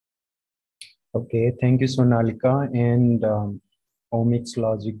Okay, thank you, Sonalika and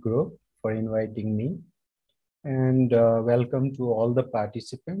OmicsLogic Group for inviting me. And welcome to all the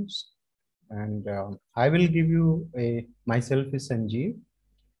participants. And I will give you myself is Sanjeev,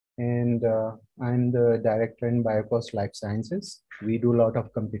 and I'm the director in BioCOS Life Sciences. We do a lot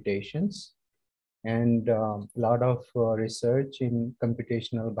of computations and a lot of research in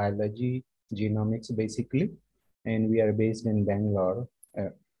computational biology, genomics, basically. And we are based in Bangalore,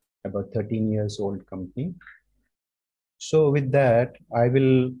 about 13 years old company. So with that, I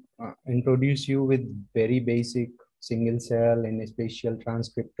will introduce you with very basic single cell and spatial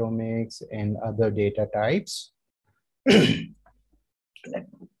transcriptomics and other data types.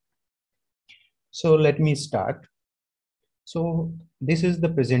 So let me start. So this is the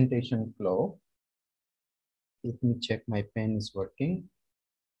presentation flow. Let me check my pen is working.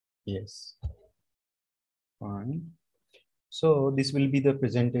 Yes, fine. So this will be the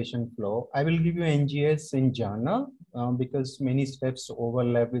presentation flow. I will give you NGS in journal because many steps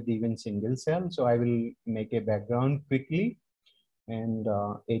overlap with even single cell. So I will make a background quickly and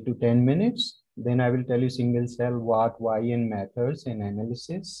 8 to 10 minutes. Then I will tell you single cell, what, why, and methods and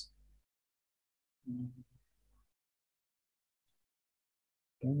analysis. Can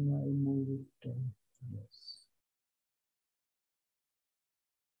I move it? Yes.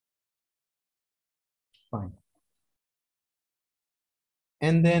 Fine.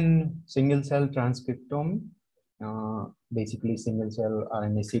 And then single cell transcriptome, basically single cell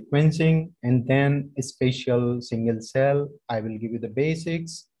RNA sequencing, and then spatial single cell. I will give you the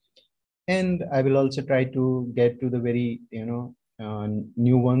basics, and I will also try to get to the very,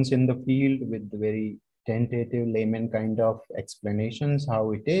 new ones in the field with the very tentative layman kind of explanations,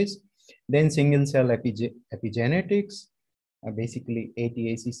 how it is. Then single cell epigenetics, basically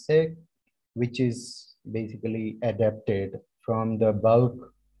ATAC-seq, which is basically adapted from the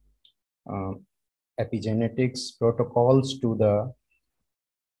bulk uh, epigenetics protocols to the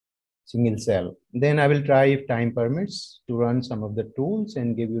single cell. Then I will try, if time permits, to run some of the tools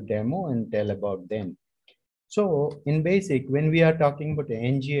and give you demo and tell about them. So in basic, when we are talking about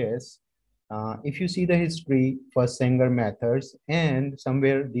NGS, if you see the history, first Sanger methods and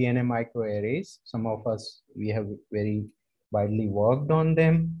somewhere DNA microarrays, some of us, we have very widely worked on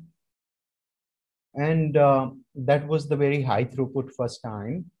them. And that was the very high throughput first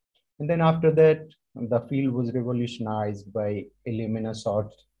time. And then after that, the field was revolutionized by Illumina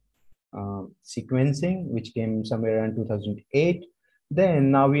sort sequencing, which came somewhere around 2008.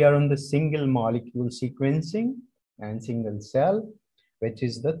 Then now we are on the single molecule sequencing and single cell, which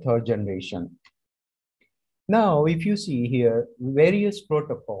is the third generation. Now, if you see here, various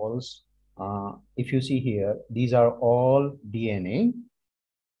protocols, if you see here, these are all DNA.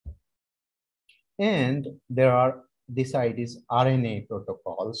 And there are, this side is RNA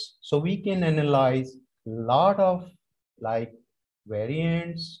protocols. So we can analyze a lot of like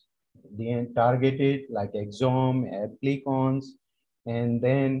variants, the targeted like exome, amplicons, and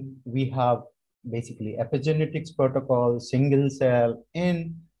then we have basically epigenetics protocol, single cell,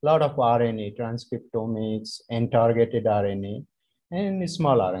 and a lot of RNA, transcriptomics, and targeted RNA, and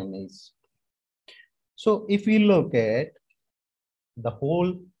small RNAs. So if we look at the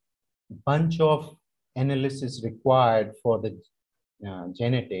whole bunch of analysis required for the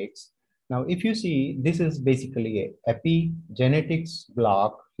genetics. Now, if you see, this is basically a epigenetics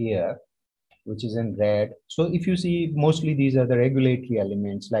block here, which is in red. So if you see, mostly these are the regulatory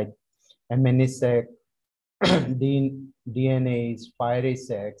elements like MNSEC, DNAs,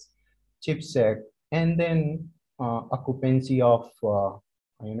 FireSecs, ChIP-seq, and then occupancy of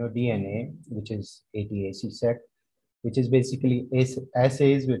DNA, which is ATAC-seq, which is basically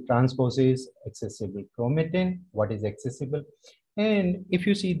assays with transposes, accessible chromatin, what is accessible. And if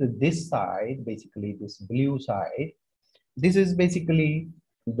you see this side, basically this blue side, this is basically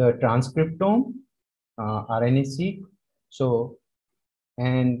the transcriptome, RNA-seq. So,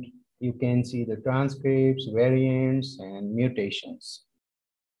 and you can see the transcripts, variants, and mutations.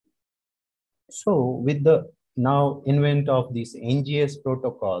 So with the now invent of these NGS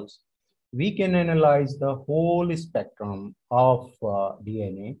protocols, we can analyze the whole spectrum of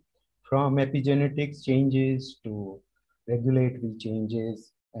DNA from epigenetics changes to regulatory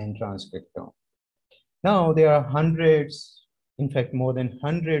changes and transcriptome. Now there are hundreds, in fact, more than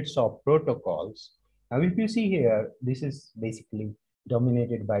hundreds of protocols. Now, if you see here, this is basically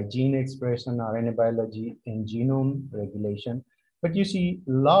dominated by gene expression, RNA biology, and genome regulation. But you see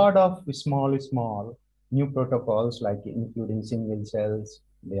a lot of small new protocols, like including single cells,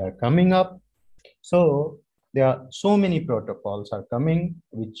 they are coming up. So there are so many protocols are coming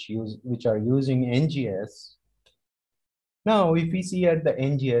which are using NGS Now, if we see at the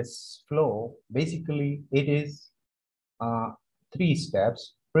NGS flow, basically it is uh, 3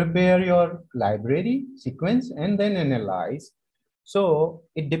 steps: prepare your library, sequence, and then analyze. So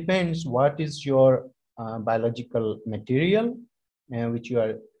it depends what is your biological material which you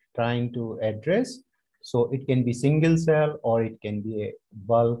are trying to address. So it can be single cell or it can be a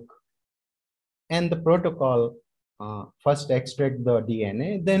bulk. And the protocol, first extract the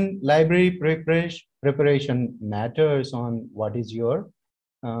DNA, then library preparation matters on what is your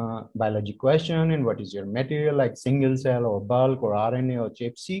biology question and what is your material, like single cell or bulk or RNA or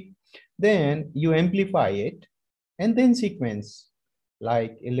ChIP-seq. Then you amplify it and then sequence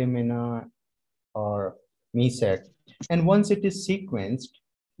like Illumina or MESEC. And once it is sequenced,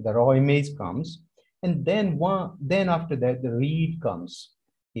 the raw image comes, and then after that the read comes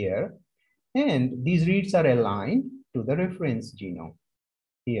here, and these reads are aligned to the reference genome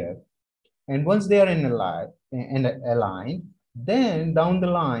here. And once they are aligned, then down the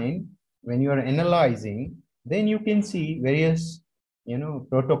line, when you are analyzing, then you can see various,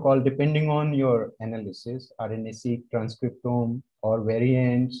 protocol depending on your analysis, RNA-seq transcriptome or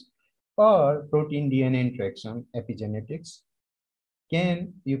variants or protein DNA interaction, epigenetics.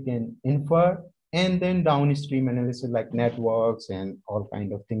 You can infer, and then downstream analysis like networks and all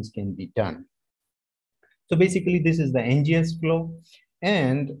kind of things can be done. So basically this is the NGS flow,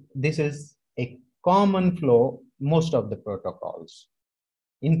 and this is a common flow most of the protocols,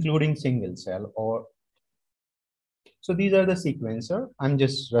 including single cell. Or so these are the sequencer. I'm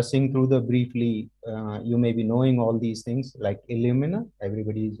just rushing through the briefly. You may be knowing all these things like Illumina,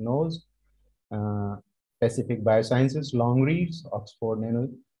 everybody knows. Pacific Biosciences, long reads, Oxford Nano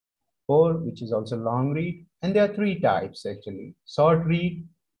 4, which is also long read. And there are 3 types actually: short read,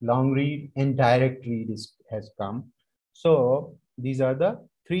 long read, and direct read has come. So these are the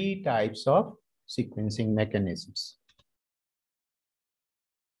 3 types of sequencing mechanisms.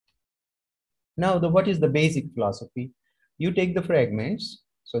 Now, what is the basic philosophy? You take the fragments.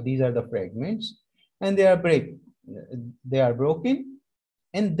 So these are the fragments, and they are broken,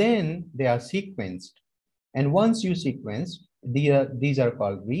 and then they are sequenced. And once you sequence, these are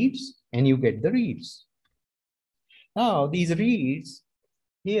called reads, and you get the reads. Now, these reads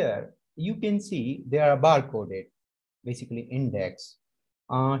here, you can see they are barcoded, basically index.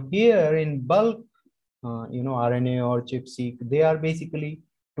 Here in bulk, RNA or ChIP-seq, they are basically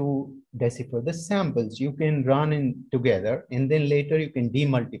to decipher the samples. You can run in together, and then later you can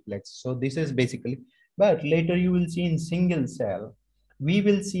demultiplex. So this is basically, but later you will see in single cell, we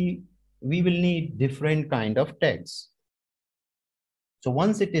will need different kind of tags. So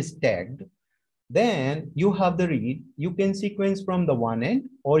once it is tagged, then you have the read. You can sequence from the one end,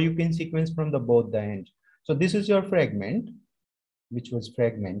 or you can sequence from the both the ends. So this is your fragment, which was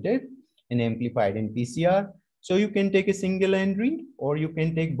fragmented and amplified in PCR. So you can take a single end read, or you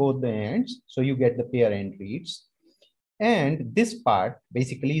can take both the ends. So you get the pair end reads. And this part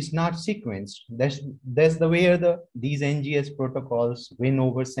basically is not sequenced. That's the way these NGS protocols win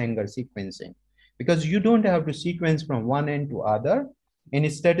over Sanger sequencing, because you don't have to sequence from one end to other.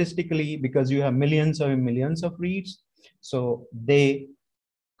 And statistically, because you have millions and millions of reads, so they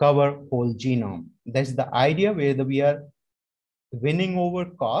cover whole genome. That's the idea, where we are winning over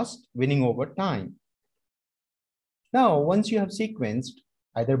cost, winning over time. Now, once you have sequenced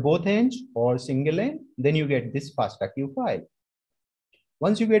either both ends or single end, then you get this FASTA-Q file.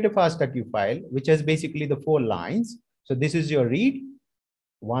 Once you get a FASTA-Q file, which has basically the 4 lines, so this is your read,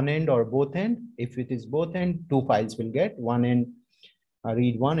 one end or both end. If it is both end, 2 files will get one end,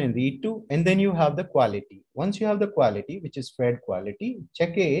 read 1 and read 2, and then you have the quality. Once you have the quality, which is Fred quality,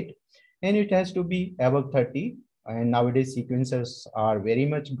 check it, and it has to be above 30. And nowadays sequencers are very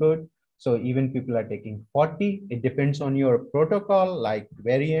much good. So even people are taking 40. It depends on your protocol, like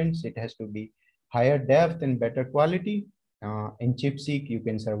variants. It has to be higher depth and better quality. In ChIP-seq, you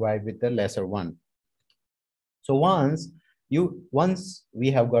can survive with the lesser one. So once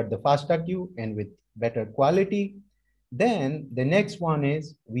we have got the FASTA-Q and with better quality, then the next one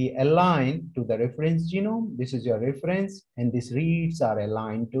is we align to the reference genome. This is your reference, and these reads are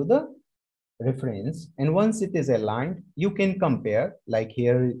aligned to the reference. And once it is aligned, you can compare, like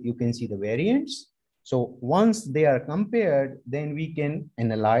here you can see the variants. So once they are compared, then we can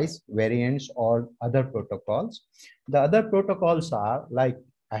analyze variants or other protocols. The other protocols are, like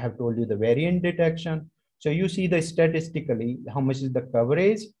I have told you, the variant detection. So you see the statistically how much is the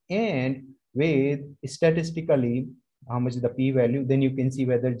coverage, and with statistically how much is the p-value, then you can see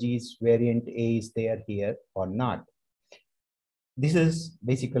whether G's variant A is there here or not. This is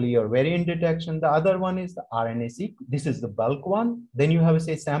basically your variant detection. The other one is the RNA-seq. This is the bulk one. Then you have,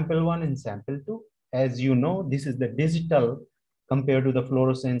 say, sample 1 and sample 2. as you know, this is the digital compared to the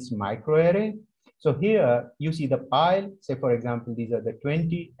fluorescence microarray. So here you see the pile, say for example, these are the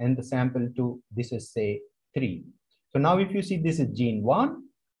 20 and the sample 2, this is say 3. So now if you see this is gene 1.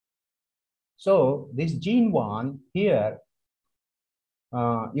 So this gene 1 here,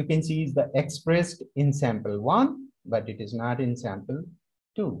 you can see is the expressed in sample 1, but it is not in sample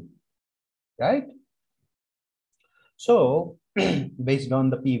 2, right? So based on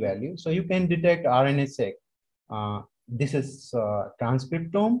the p-value, so you can detect RNA-seq. This is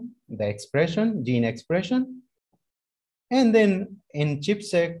transcriptome, the expression, gene expression. And then in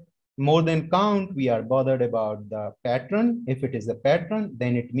ChIP-seq, more than count, we are bothered about the pattern. If it is a pattern,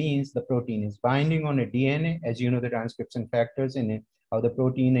 then it means the protein is binding on a DNA. As you know, the transcription factors in it, how the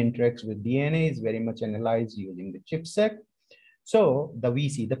protein interacts with DNA is very much analyzed using the ChIP-seq. So we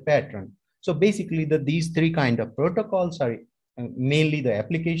see the pattern. So basically these three kind of protocols are mainly the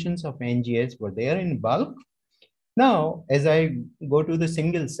applications of NGS were there in bulk. Now, as I go to the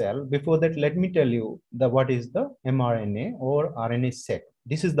single cell, before that, let me tell you what is the mRNA or RNA-seq.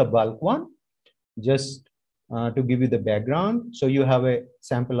 This is the bulk one, just to give you the background. So you have a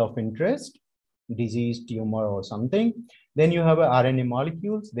sample of interest, disease, tumor, or something. Then you have a RNA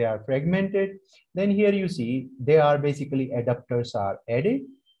molecules, they are fragmented. Then here you see, they are basically adapters are added.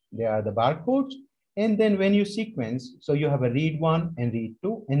 They are the barcodes. And then when you sequence, so you have a read 1 and read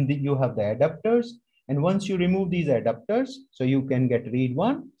 2, and you have the adapters. And once you remove these adapters, so you can get read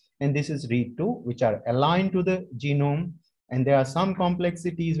 1, and this is read 2, which are aligned to the genome. And there are some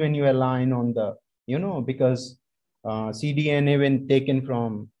complexities when you align on the, because cDNA when taken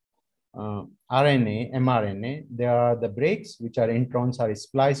from RNA, mRNA, there are the breaks, which are introns are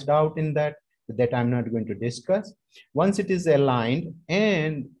spliced out in that I'm not going to discuss. Once it is aligned,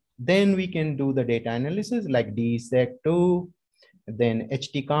 and then we can do the data analysis like DSEQ2, then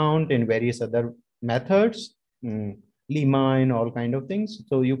HT count and various other methods, lemma and all kind of things.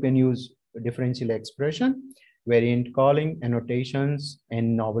 So you can use differential expression, variant calling, annotations,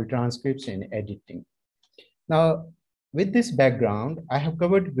 and novel transcripts and editing. Now, with this background, I have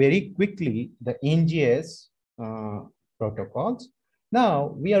covered very quickly the NGS protocols.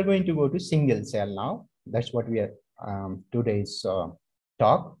 Now, we are going to go to single cell now. That's what we are today's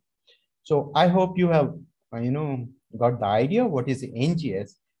talk. So I hope you have, got the idea what is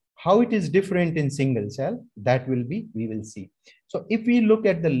NGS, how it is different in single cell. That will be, we will see. So if we look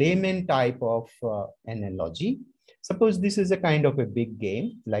at the layman type of analogy, suppose this is a kind of a big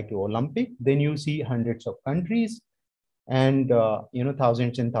game like Olympic, then you see hundreds of countries and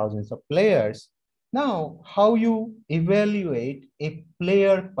thousands and thousands of players. Now, how you evaluate a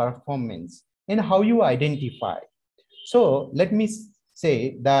player performance and how you identify. So let me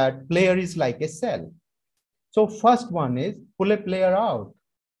say that player is like a cell. So first one is pull a player out.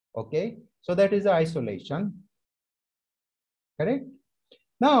 Okay, so that is isolation. Correct.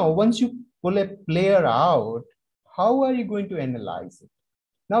 Now, once you pull a player out, how are you going to analyze it?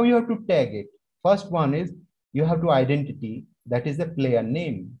 Now you have to tag it. First one is you have to identity, that is the player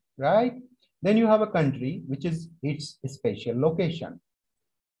name, right? Then you have a country, which is its spatial location.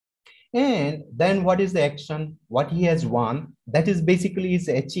 And then what is the action? What he has won, that is basically his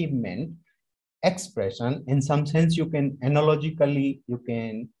achievement expression. In some sense, you can analogically, you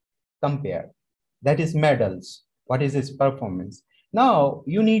can compare. That is medals. What is his performance? Now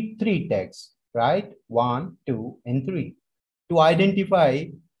you need 3 tags, right? 1, 2, and 3 to identify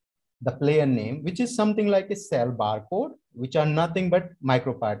the player name, which is something like a cell barcode, which are nothing but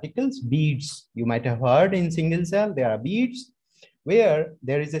microparticles, beads. You might have heard in single cell, there are beads where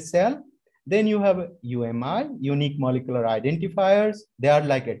there is a cell. Then you have UMI, unique molecular identifiers. They are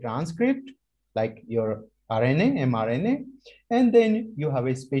like a transcript, like your RNA, mRNA. And then you have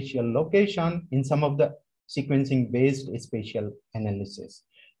a spatial location in some of the sequencing based spatial analysis.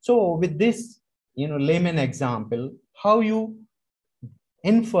 So with this, layman example, how you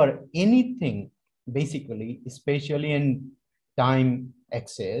infer anything, basically, spatially and time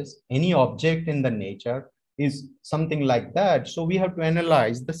access, any object in the nature is something like that. So we have to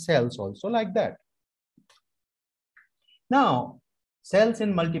analyze the cells also like that. Now, cells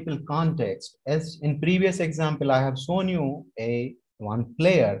in multiple contexts, as in previous example, I have shown you one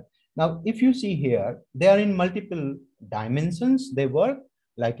player. Now, if you see here, they are in multiple dimensions. They work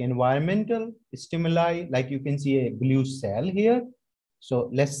like environmental stimuli, like you can see a blue cell here. So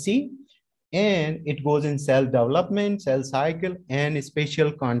let's see. And it goes in cell development, cell cycle, and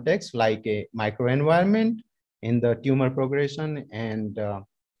spatial context like a microenvironment in the tumor progression. And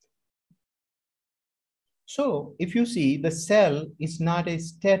so if you see, the cell is not a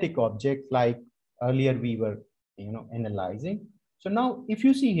static object like earlier we were analyzing. So now if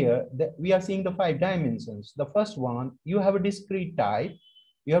you see here, that we are seeing the 5 dimensions. The first one, you have a discrete type.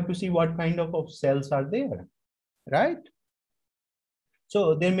 You have to see what kind of cells are there, right?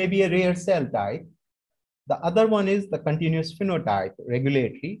 So there may be a rare cell type. The other one is the continuous phenotype,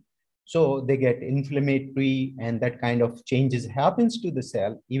 regulatory. So they get inflammatory and that kind of changes happens to the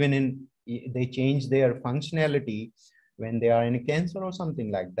cell, even in, they change their functionality when they are in a cancer or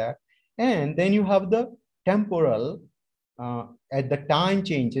something like that. And then you have the temporal, at the time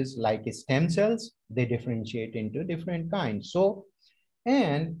changes like stem cells, they differentiate into different kinds. So,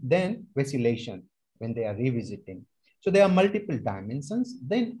 and then vacillation when they are revisiting. So there are multiple dimensions.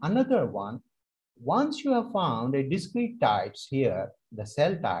 Then another one, once you have found a discrete types here, the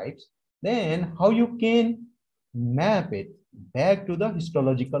cell types, then how you can map it back to the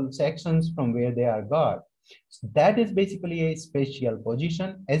histological sections from where they are got. So that is basically a spatial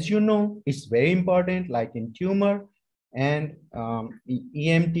position. As you know, it's very important, like in tumor and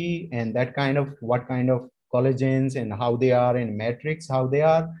EMT and that kind of, what kind of collagens and how they are in matrix, how they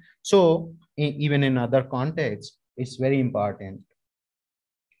are. So even in other contexts, it's very important.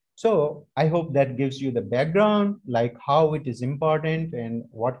 So I hope that gives you the background, like how it is important and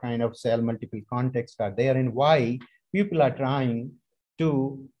what kind of cell multiple contexts are there and why people are trying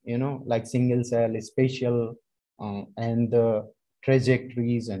to, like single cell, spatial, and the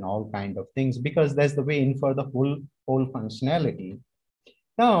trajectories and all kind of things, because that's the way in for the whole functionality.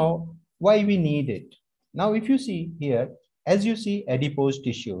 Now, why we need it? Now, if you see here, as you see adipose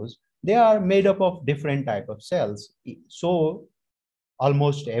tissues, they are made up of different type of cells. So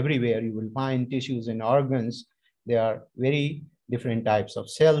almost everywhere you will find tissues and organs. They are very different types of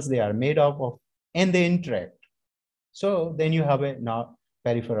cells they are made up of, and they interact. So then you have a now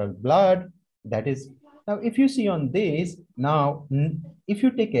peripheral blood. That is, now if you see on this, now if you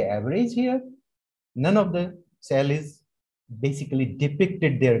take an average here, none of the cell is basically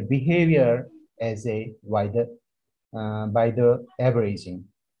depicted their behavior as a by the averaging.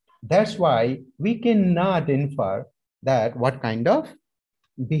 That's why we cannot infer that what kind of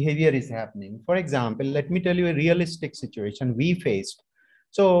behavior is happening. For example, let me tell you a realistic situation we faced.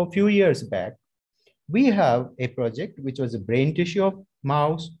 So a few years back, we have a project which was a brain tissue of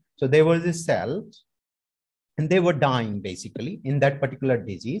mouse. So there was a cell and they were dying basically in that particular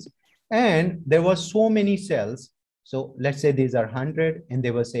disease. And there were so many cells. So let's say these are 100 and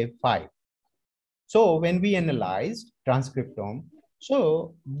they were say 5. So when we analyzed transcriptome,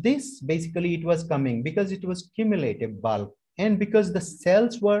 so this basically it was coming because it was cumulative bulk and because the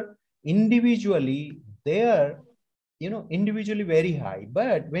cells were individually there, individually very high.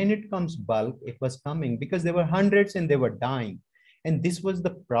 But when it comes bulk, it was coming because there were hundreds and they were dying. And this was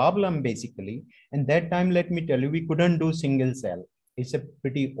the problem basically. And that time, let me tell you, we couldn't do single cell. It's a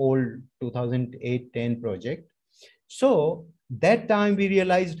pretty old 2008-10 project. So that time we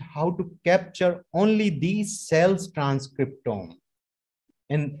realized how to capture only these cells transcriptome.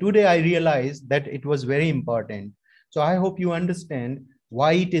 And today I realized that it was very important. So I hope you understand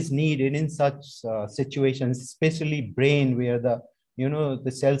why it is needed in such situations, especially brain, where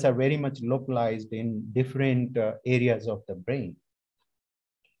the cells are very much localized in different areas of the brain.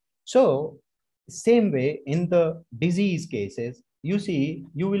 So same way in the disease cases, you see,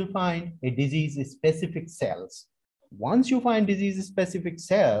 you will find a disease specific cells. Once you find disease specific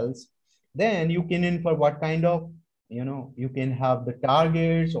cells, then you can infer what kind of, you can have the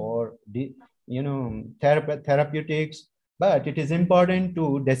targets or the, therapeutics, but it is important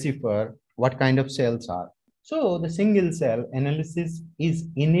to decipher what kind of cells are. So the single cell analysis is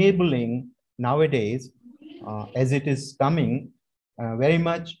enabling nowadays, as it is coming, very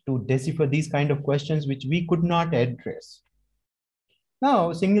much to decipher these kind of questions which we could not address.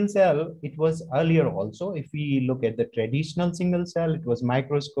 Now, single cell, it was earlier also. If we look at the traditional single cell, it was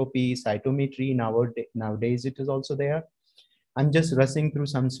microscopy, cytometry. Nowadays, it is also there. I'm just rushing through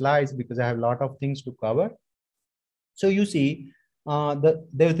some slides because I have a lot of things to cover. So you see,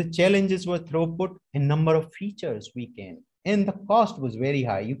 the challenges were throughput and number of features we can. And the cost was very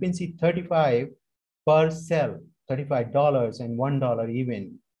high. You can see 35 per cell, $35 and $1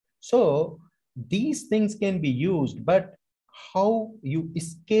 even. So these things can be used, but how you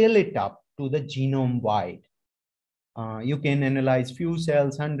scale it up to the genome wide. You can analyze few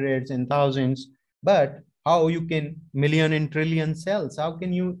cells, hundreds and thousands, but how you can million and trillion cells, how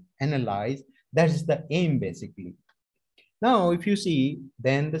can you analyze? That's the aim basically. Now, if you see,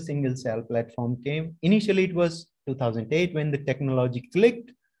 then the single cell platform came. Initially, it was 2008 when the technology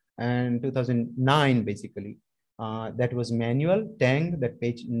clicked, and 2009 basically. That was manual, Tang, that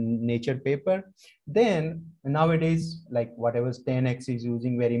page nature paper. Then nowadays, like whatever 10x is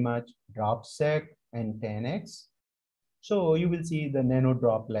using very much, DropSec and 10x. So you will see the nano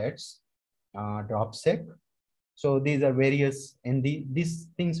droplets, dropsec. So these are various, and these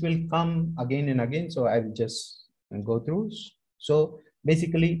things will come again and again. So I will just go through. So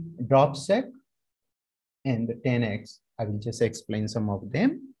basically dropsec and the 10x, I will just explain some of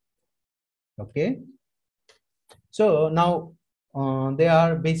them. Okay. So now there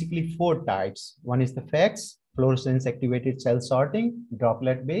are basically four types. One is the FACS, fluorescence activated cell sorting,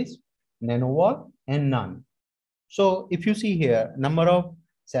 droplet based, nanowalk, and none. So if you see here, number of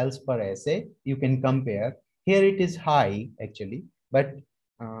cells per assay, you can compare. Here it is high actually, but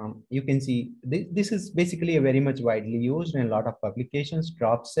you can see this is basically a very much widely used in a lot of publications,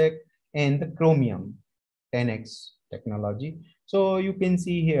 dropsec and the chromium 10x technology. So you can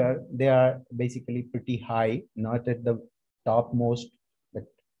see here, they are basically pretty high, not at the topmost, but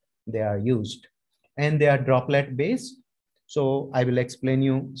they are used. And they are droplet based. So I will explain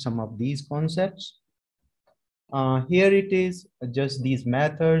you some of these concepts. Here it is just these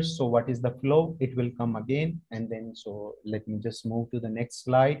methods. So what is the flow? It will come again. And then, so let me just move to the next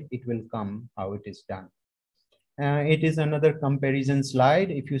slide. It will come how it is done. It is another comparison slide.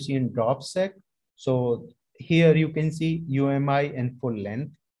 If you see in dropsec, so here you can see UMI and full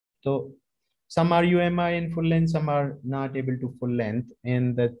length. So some are UMI and full length, some are not able to full length,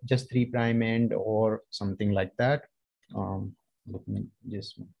 and that just 3' end or something like that. Let me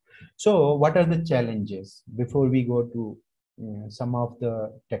just. So what are the challenges before we go to some of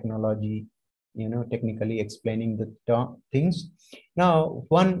the technology, technically explaining the things. Now,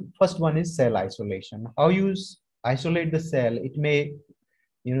 first one is cell isolation. How you isolate the cell, it may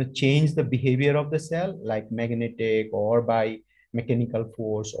change the behavior of the cell, like magnetic or by mechanical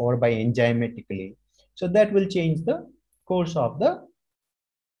force or by enzymatically. So that will change the course of the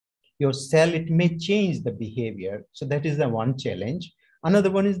your cell. It may change the behavior. So that is the one challenge.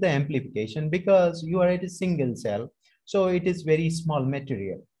 Another one is the amplification, because you are at a single cell, so it is very small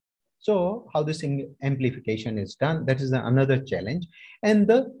material. So how this amplification is done, that is another challenge. And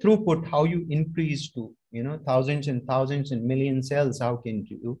the throughput, how you increase to, thousands and thousands and million cells, how can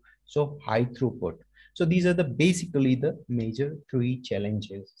you do so high throughput? So these are the basically the major three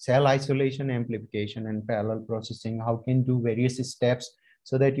challenges: cell isolation, amplification, and parallel processing. How can do various steps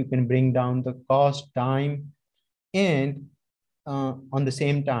so that you can bring down the cost, time, and on the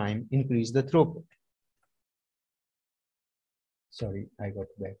same time increase the throughput. Sorry, I got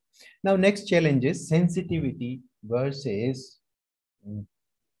back. Now, next challenge is sensitivity versus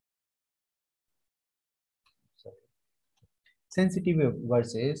sensitivity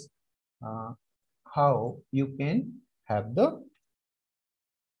versus how you can have the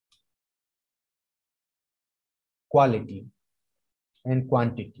quality and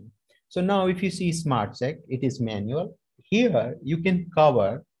quantity. So now if you see SmartSec, it is manual. Here you can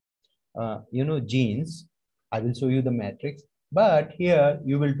cover, genes. I will show you the matrix, but here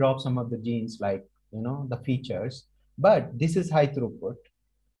you will drop some of the genes like, the features, but this is high throughput.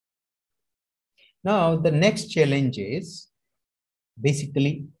 Now the next challenge is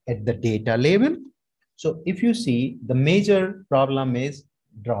basically at the data level. So if you see, the major problem is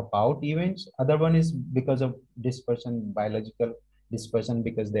dropout events. Other one is because of dispersion, biological dispersion,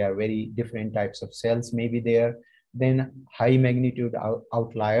 because there are very different types of cells may be there. Then high magnitude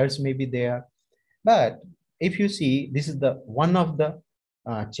outliers may be there. But if you see, this is the one of the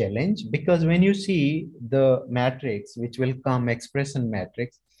challenge, because when you see the matrix, which will come expression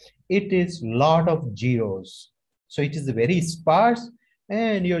matrix, it is lot of zeros. So it is very sparse,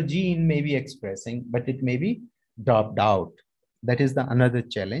 and your gene may be expressing, but it may be dropped out. That is the another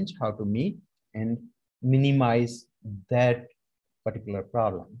challenge, how to meet and minimize that particular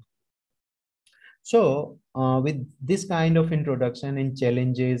problem. So with this kind of introduction and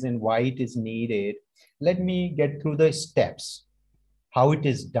challenges and why it is needed, let me get through the steps, how it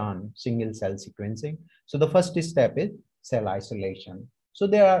is done, single cell sequencing. So the first step is cell isolation. So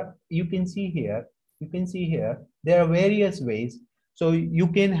there are, you can see here, there are various ways. So you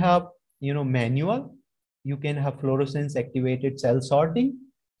can have, manual, you can have fluorescence activated cell sorting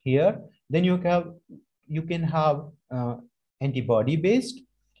here. Then you can have antibody based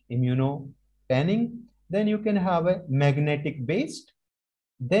immunopanning. Then you can have a magnetic based,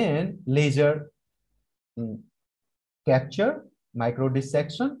 then laser capture,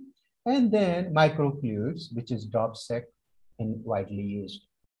 microdissection, and then microfluids, which is dropsec and widely used.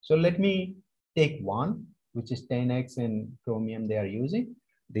 So let me take one, which is 10x and chromium they are using.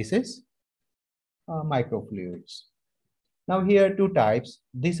 This is microfluids. Now here two types.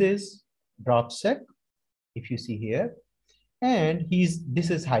 This is dropsec, if you see here, and this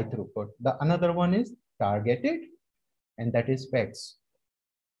is high throughput. The another one is targeted, and that is FACS,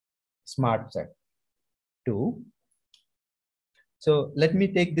 SmartSec 2. So let me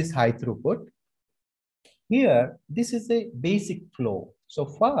take this high throughput. Here, this is a basic flow. So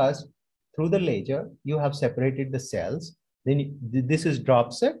first, through the ledger, you have separated the cells. Then this is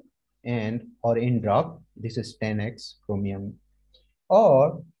drop set and or in drop. This is 10x chromium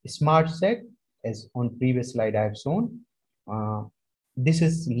or smart set, as on previous slide I have shown. Uh, this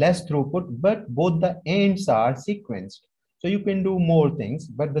is less throughput, but both the ends are sequenced. So you can do more things,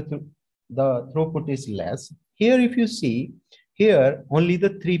 but the throughput is less. Here, if you see, here only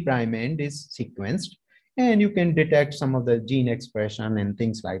the 3' end is sequenced, and you can detect some of the gene expression and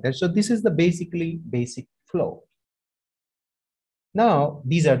things like that. So this is the basically basic flow. Now,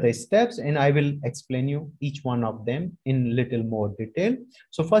 these are the steps, and I will explain you each one of them in little more detail.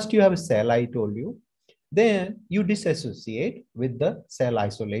 So first you have a cell, I told you. Then you disassociate with the cell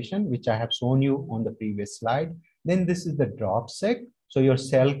isolation, which I have shown you on the previous slide. Then this is the drop sec. So your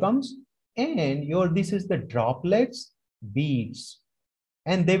cell comes and this is the droplets, beads,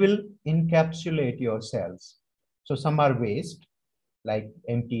 and they will encapsulate your cells. So some are waste, like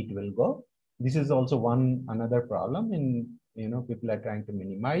empty it will go. This is also another problem, and people are trying to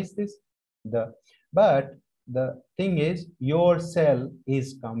minimize this. But the thing is, your cell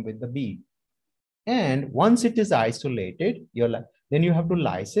is come with the bead. And once it is isolated, then you have to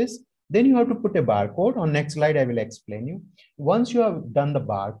lysis. Then you have to put a barcode. On next slide, I will explain you. Once you have done the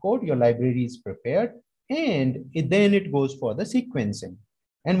barcode, your library is prepared, and then it goes for the sequencing.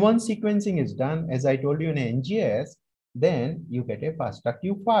 And once sequencing is done, as I told you in NGS, then you get a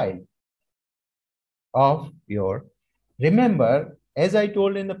FASTA-Q file of your. Remember, as I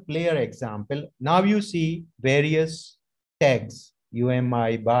told in the player example, now you see various tags,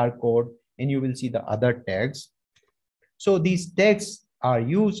 UMI, barcode, and you will see the other tags. So these tags are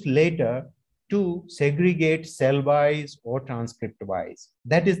used later to segregate cell-wise or transcript-wise.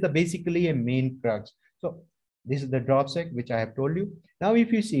 That is basically a main crux. So this is the drop sec, which I have told you. Now,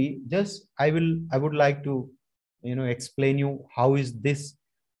 if you see, I would like to, explain you how is this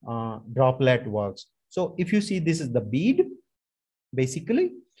droplet works. So if you see, this is the bead,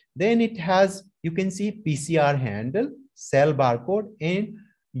 basically, then it has, you can see PCR handle, cell barcode, and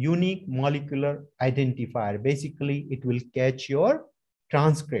unique molecular identifier. Basically, it will catch your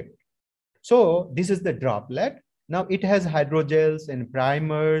transcript. So this is the droplet. Now it has hydrogels and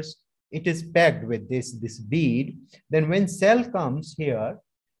primers. It is packed with this bead. Then when cell comes here,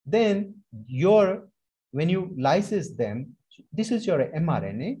 then when you lysis them, this is your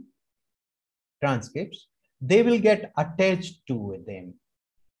mRNA transcripts, they will get attached to them,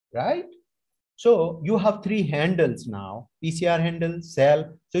 right? So you have 3 handles now, PCR handle,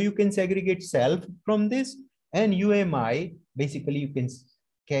 cell. So you can segregate self from this, and UMI, basically you can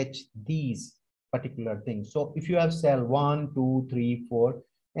catch these particular things. So if you have cell 1, 2, 3, 4,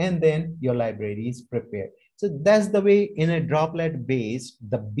 and then your library is prepared. So that's the way in a droplet base,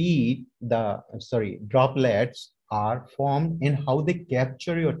 droplets are formed in how they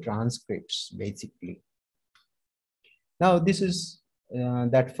capture your transcripts, basically. Now this is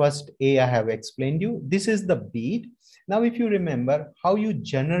that first A I have explained you. This is the bead. Now, if you remember how you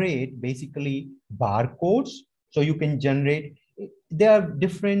generate basically barcodes, so you can generate, there are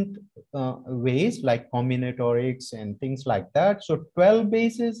different ways like combinatorics and things like that. So 12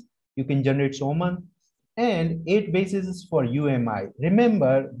 bases, you can generate so many, and 8 bases is for UMI.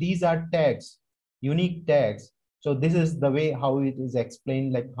 Remember, these are tags, unique tags. So this is the way how it is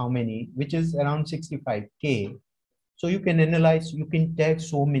explained, like how many, which is around 65K. So you can analyze, you can tag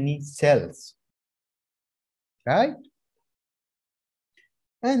so many cells, right?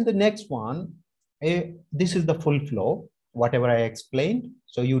 And the next one, this is the full flow, whatever I explained.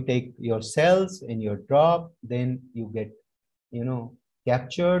 So you take your cells in your drop, then you get,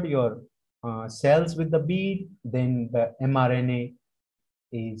 captured your cells with the bead, then the mRNA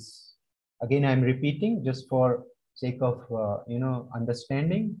is, again, I'm repeating just for sake of,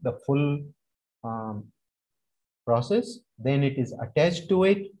 understanding the full process. Then it is attached to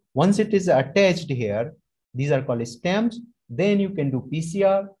it. Once it is attached here, these are called stems. Then you can do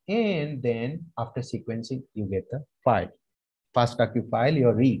PCR, and then after sequencing, you get the file, FASTA-Q file,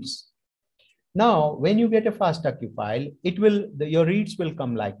 your reads. Now, when you get a FASTA-Q file, your reads will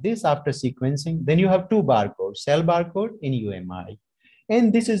come like this after sequencing. Then you have 2 barcodes, cell barcode and UMI.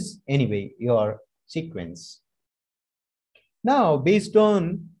 And this is anyway your sequence. Now, based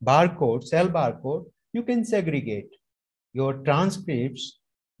on barcode, cell barcode, you can segregate your transcripts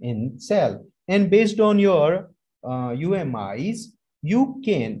in cell. And based on your UMIs, you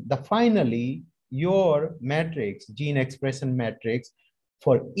can, finally, your matrix, gene expression matrix,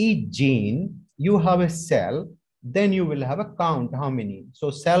 for each gene, you have a cell, then you will have a count, how many.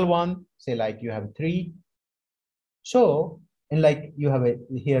 So cell 1, say like you have 3. So And like you have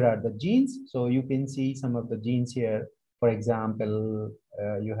here are the genes. So you can see some of the genes here. For example,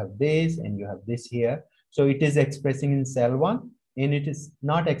 you have this and you have this here. So it is expressing in cell one, and it is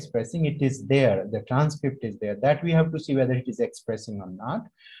not expressing, it is there. The transcript is there. That we have to see whether it is expressing or not.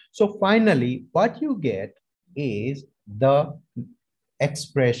 So finally, what you get is the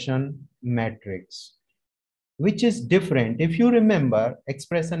expression matrix, which is different. If you remember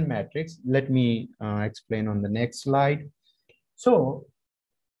expression matrix, let me explain on the next slide. So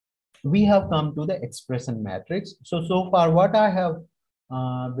we have come to the expression matrix. So far what I have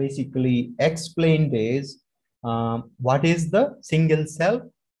basically explained is what is the single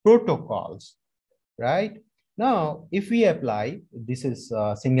cell protocols, right? Now, if we apply, this is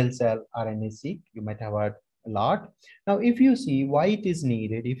single cell RNA-seq, you might have heard a lot. Now, if you see why it is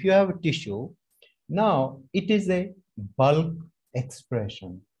needed, if you have a tissue, now it is a bulk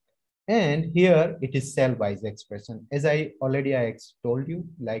expression. And here it is cell-wise expression. As I told you,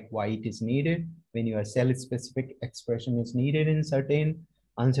 like why it is needed when your cell-specific expression is needed in certain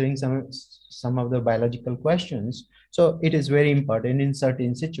answering some of the biological questions. So it is very important in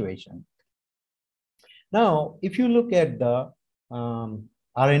certain situation. Now, if you look at the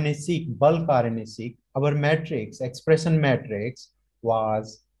RNA-seq, bulk RNA-seq, our matrix, expression matrix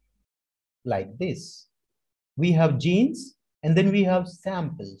was like this. We have genes and then we have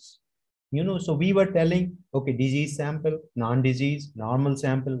samples. So we were telling, okay, disease sample, non-disease, normal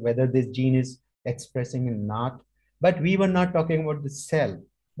sample, whether this gene is expressing or not. But we were not talking about the cell.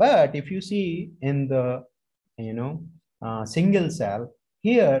 But if you see in the, single cell,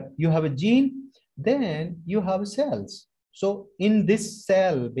 here you have a gene, then you have cells. So in this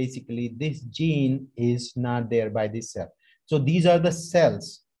cell, basically, this gene is not there by this cell. So these are the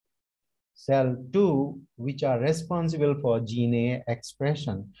cells. Cell 2, which are responsible for gene A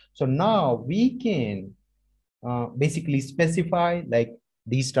expression. So now we can basically specify like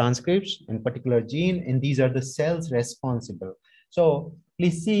these transcripts in particular gene, and these are the cells responsible. So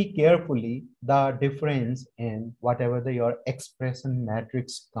please see carefully the difference in whatever your expression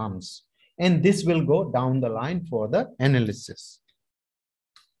matrix comes. And this will go down the line for the analysis.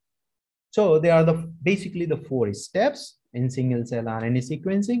 So there are basically the 4 steps in single cell RNA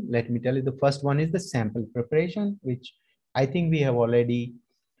sequencing. Let me tell you, the first one is the sample preparation, which I think we have already,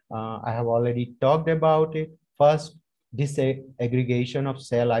 I have already talked about it. First, disaggregation of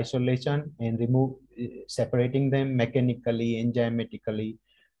cell isolation and separating them mechanically, enzymatically,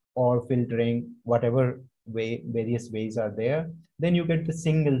 or filtering, whatever way, various ways are there. Then you get the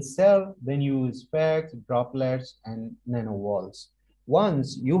single cell, then you use specs, droplets, and nanowalls.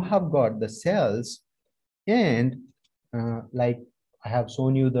 Once you have got the cells, and like I have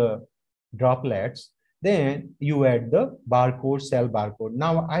shown you the droplets, then you add the barcode, cell barcode.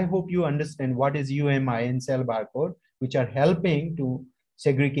 Now, I hope you understand what is UMI and cell barcode, which are helping to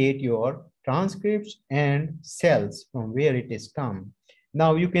segregate your transcripts and cells from where it is come.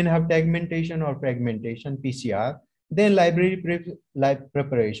 Now, you can have segmentation or fragmentation, PCR. Then library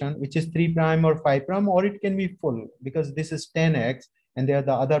preparation, which is 3' or 5', or it can be full, because this is 10x, and there are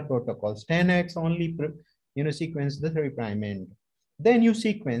the other protocols. 10x only sequence the 3' end. Then you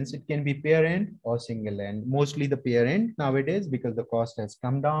sequence, it can be pair end or single end, mostly the pair end nowadays because the cost has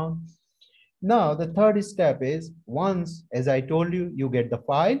come down. Now, the third step is, once, as I told you, you get the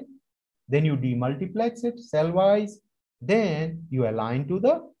file, then you demultiplex it cell-wise, then you align to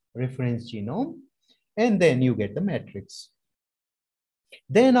the reference genome, and then you get the matrix.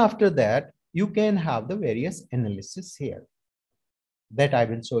 Then after that, you can have the various analysis here that I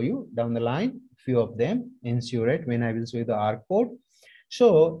will show you down the line, few of them in Surate when I will show you the R code.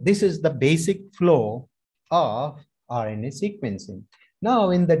 So this is the basic flow of RNA sequencing. Now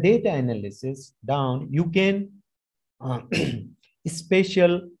in the data analysis down, you can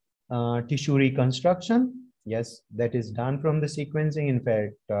spatial tissue reconstruction. Yes, that is done from the sequencing. In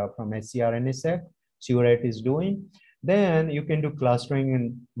fact, from scRNA-seq, Surate is doing. Then you can do clustering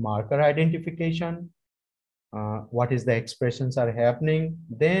and marker identification. What is the expressions are happening.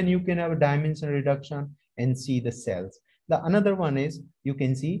 Then you can have a dimension reduction and see the cells. The another one is you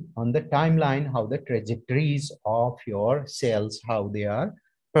can see on the timeline how the trajectories of your cells, how they are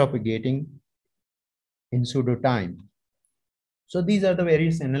propagating in pseudo time. So these are the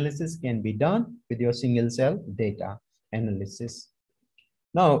various analysis can be done with your single cell data analysis.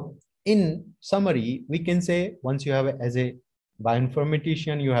 Now, in summary, we can say once you have as a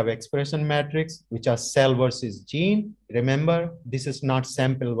bioinformatician, you have expression matrix, which are cell versus gene. Remember, this is not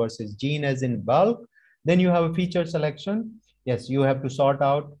sample versus gene as in bulk. Then you have a feature selection. Yes, you have to sort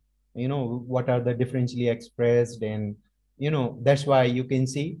out, what are the differentially expressed, and, that's why you can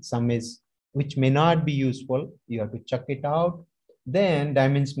see some is, which may not be useful. You have to check it out. then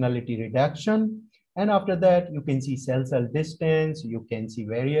dimensionality reduction. And after that, you can see cell-cell distance, you can see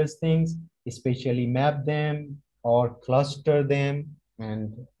various things, especially map them or cluster them,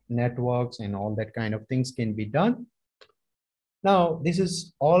 and networks and all that kind of things can be done. Now, this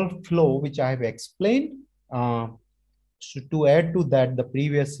is all flow which I have explained. So to add to that, the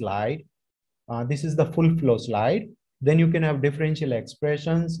previous slide, this is the full flow slide. Then you can have differential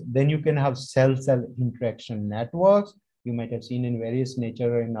expressions. Then you can have cell-cell interaction networks. You might have seen in various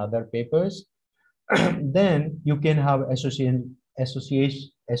Nature and other papers. Then you can have association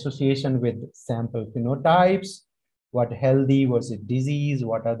with sample phenotypes, what healthy versus disease,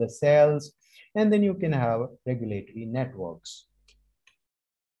 what are the cells, and then you can have regulatory networks.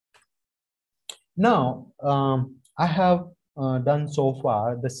 Now, I have done so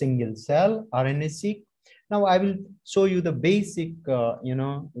far the single cell RNA-seq. Now I will show you the basic,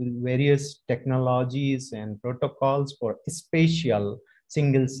 various technologies and protocols for spatial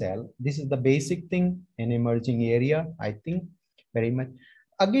single cell. This is the basic thing, an emerging area, I think, very much.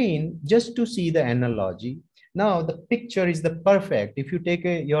 Again, just to see the analogy. Now the picture is the perfect. If you take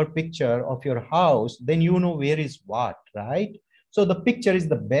your picture of your house, then you know where is what, right? So the picture is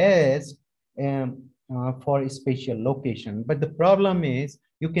the best for spatial location. But the problem is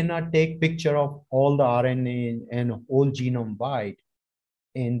you cannot take picture of all the RNA and whole genome wide.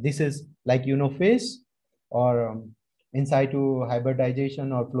 And this is like, face or in situ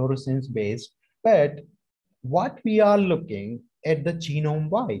hybridization or fluorescence based. But what we are looking at the genome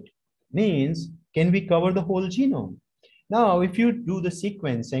wide means, can we cover the whole genome? Now, if you do the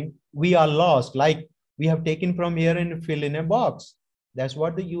sequencing, we are lost. Like we have taken from here and fill in a box. That's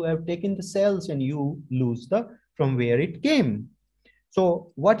what you have taken the cells and you lose the from where it came.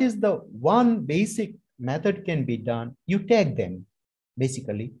 So what is the one basic method can be done? You tag them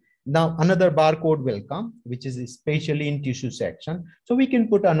basically. Now another barcode will come, which is spatially in tissue section. So we can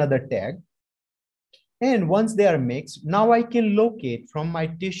put another tag. And once they are mixed, now I can locate from my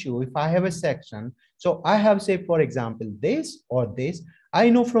tissue if I have a section. So I have, say, for example, this or this, I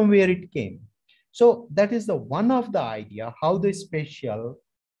know from where it came. So that is the one of the idea how the spatial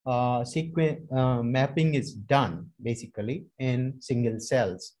sequence mapping is done basically in single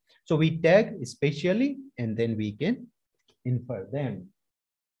cells. So we tag spatially and then we can infer them.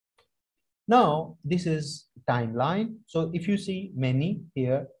 Now this is timeline. So if you see many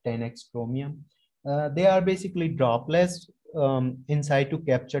here, 10x chromium, they are basically droplets in situ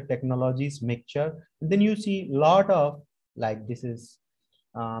capture technologies mixture. And then you see a lot of like this is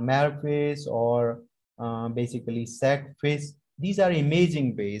Marfish or basically Sackfish. These are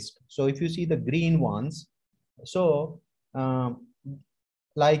imaging based. So if you see the green ones, so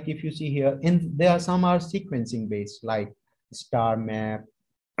like if you see here, and there are some are sequencing based like star map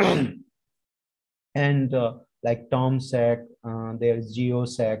and like TomSec, there's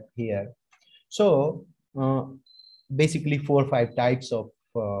GeoSec here. So basically 4 or 5 types of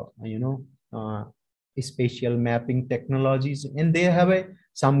spatial mapping technologies, and they have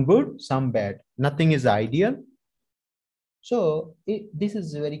some good, some bad. Nothing is ideal. So this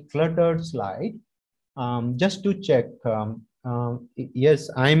is a very cluttered slide. Just to check. Yes,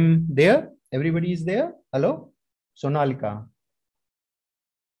 I'm there. Everybody is there. Hello, Sonalika.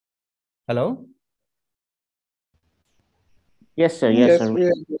 Hello. Yes, sir. Yes,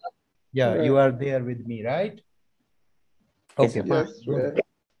 sir. Yeah, you are there with me, right? Okay, fine. Yes, good.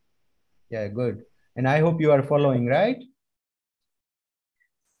 Yeah, good. And I hope you are following, right?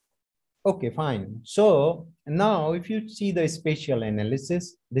 Okay, fine. So now if you see the spatial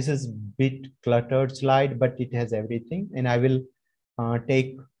analysis, this is bit cluttered slide, but it has everything. And I will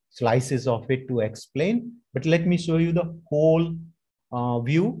take slices of it to explain. But let me show you the whole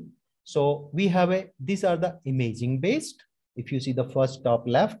view. So we have these are the imaging based. If you see the first top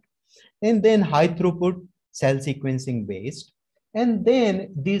left, and then high throughput cell sequencing based. And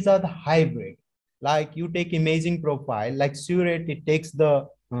then these are the hybrid. Like you take imaging profile, like Surate, it takes the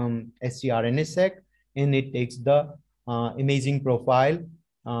scRNA-seq and it takes the imaging profile,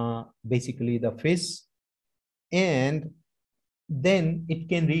 basically the fish, and then it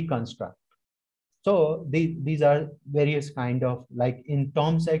can reconstruct. So these are various kind of, like in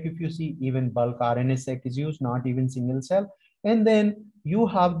TomSec, if you see, even bulk RNA-seq is used, not even single cell. And then you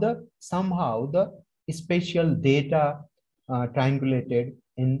have the somehow the spatial data triangulated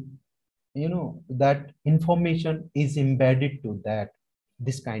in, that information is embedded to that,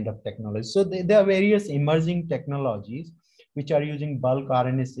 this kind of technology. So there are various emerging technologies which are using bulk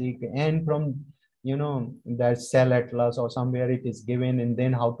RNA-seq, and from that cell atlas or somewhere it is given, and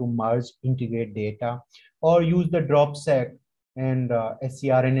then how to merge, integrate data, or use the drop sec and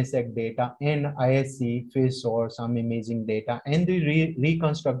scRNA-seq data and ISC, FIS, or some imaging data, and they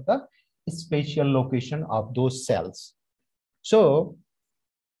reconstruct the spatial location of those cells. So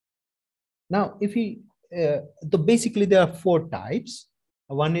now if we, basically there are 4 types.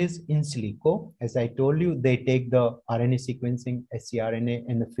 One is in silico. As I told you, they take the RNA sequencing, scRNA,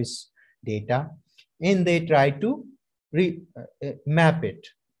 and the FIS data, and they try to map it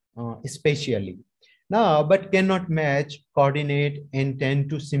spatially. Now, but cannot match, coordinate, and tend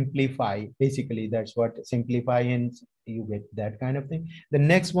to simplify. Basically, that's what simplify, and you get that kind of thing. The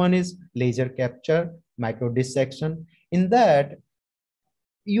next one is laser capture, microdissection. In that,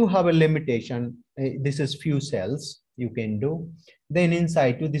 you have a limitation. This is few cells you can do. Then in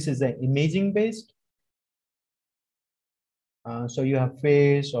situ, this is an imaging based. So you have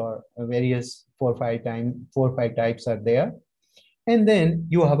phase or various 4 or 5 types are there. And then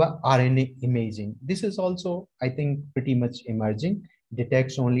you have a RNA imaging. This is also, I think, pretty much emerging,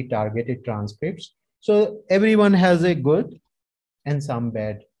 detects only targeted transcripts. So everyone has a good and some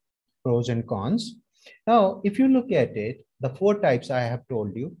bad, pros and cons. Now, if you look at it, the 4 types I have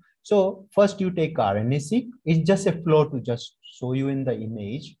told you. So first you take RNA-seq. It's just a flow to just show you in the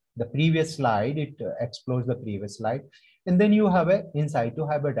image. The previous slide, it explores the previous slide. And then you have a in situ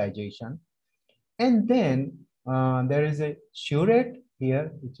hybridization. And then there is a surrogate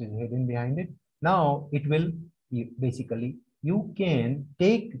here, which is hidden behind it. Now it will basically, you can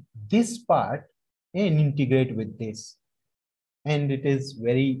take this part and integrate with this. And it is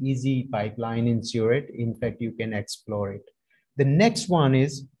very easy pipeline in surrogate. In fact, you can explore it. The next one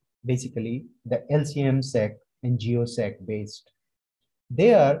is basically the LCM-seq and GeoSeq based.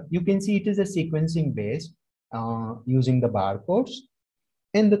 There you can see it is a sequencing based using the barcodes.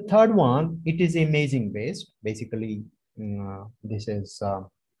 And the third one, it is imaging based. Basically, this is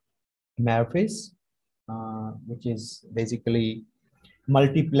MARFIS, which is basically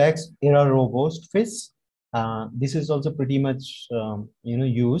multiplex error robust FIS. This is also pretty much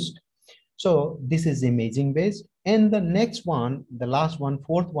used. So this is imaging based. And the next one, the last one,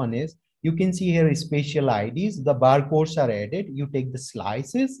 4th one is, you can see here spatial IDs. The barcodes are added. You take the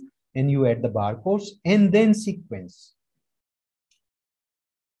slices and you add the barcodes and then sequence.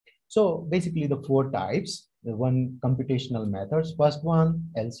 So basically the 4 types, the one computational methods. First one,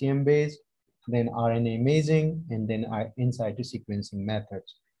 LCM based, then RNA imaging, and then in situ sequencing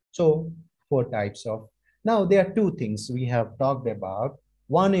methods. So 4 types of. Now there are 2 things we have talked about.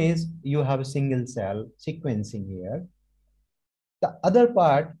 One is you have a single cell sequencing here. The other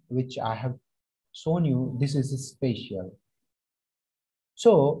part, which I have shown you, this is spatial.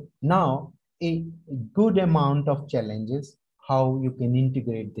 So now a good amount of challenges, how you can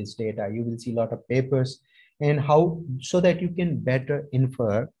integrate this data. You will see a lot of papers and how, so that you can better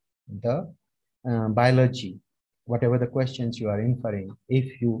infer the biology, whatever the questions you are inferring,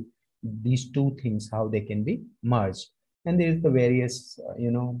 if you, these 2 things, how they can be merged. And there is the various,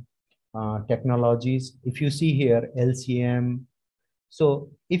 technologies. If you see here, LCM. So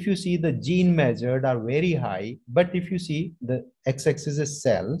if you see the gene measured are very high, but if you see the x-axis is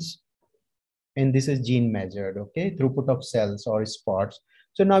cells, and this is gene measured, okay, throughput of cells or spots.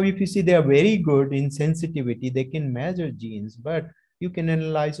 So now if you see they are very good in sensitivity, they can measure genes, but you can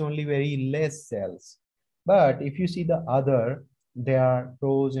analyze only very less cells. But if you see the other, there are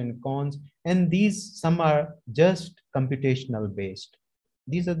pros and cons, and these some are just computational based.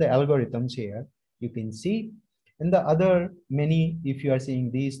 These are the algorithms here, you can see. And the other many, if you are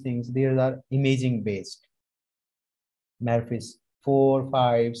seeing these things, there are imaging based. MARFIS 4,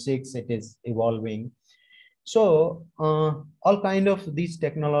 5, 6, it is evolving. So all kind of these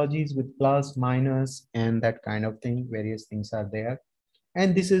technologies with plus, minus, and that kind of thing, various things are there.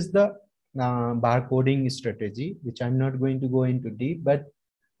 And this is the barcoding strategy, which I'm not going to go into deep, but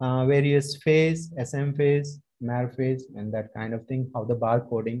various phase, SM phase, MARFIS, and that kind of thing, how the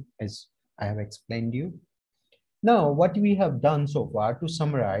barcoding, as I have explained you. Now, what we have done so far, to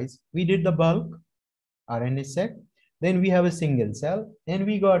summarize, we did the bulk, RNA-seq, then we have a single cell, and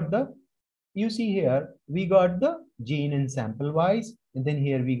we got the, you see here, we got the gene and sample wise, and then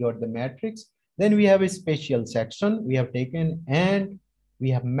here we got the matrix. Then we have a spatial section we have taken, and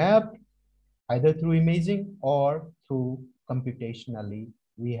we have mapped either through imaging or through computationally,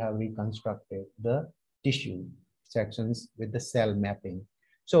 we have reconstructed the tissue sections with the cell mapping.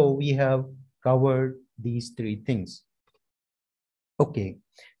 So we have covered these 3 things. Okay,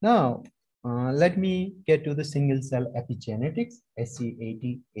 now let me get to the single cell epigenetics,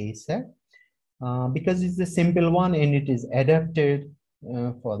 SC80A-seq, because it's a simple one and it is adapted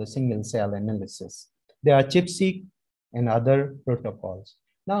for the single cell analysis. There are ChIP-seq and other protocols.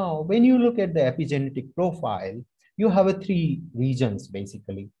 Now, when you look at the epigenetic profile, You have a three regions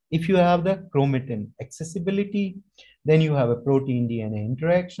basically. If you have the chromatin accessibility, then you have a protein DNA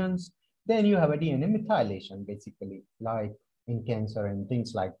interactions, then you have a DNA methylation basically, like in cancer and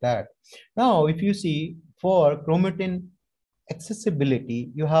things like that. Now, if you see for chromatin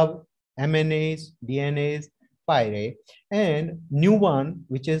accessibility, you have MNAs, DNAs, pyrA, and new one,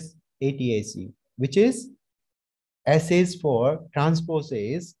 which is ATAC, which is assays for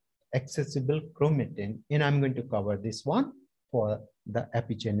transposase accessible chromatin. And I'm going to cover this one for the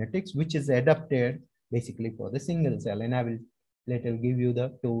epigenetics, which is adapted basically for the single cell. And I will later give you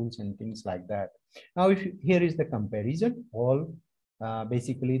the tools and things like that. Now, if you, here is the comparison, all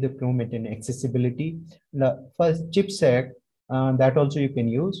basically the chromatin accessibility. The first ChIP-seq, that also you can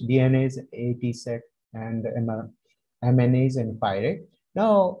use, DNase, AT-seq, and MNase and pyrA.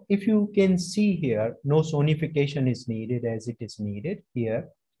 Now, if you can see here, no sonification is needed as it is needed here.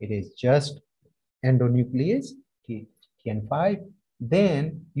 It is just endonuclease, TN5.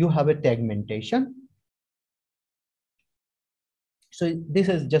 Then you have a tegmentation. So this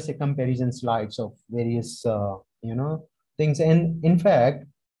is just a comparison slides of various, things. And in fact,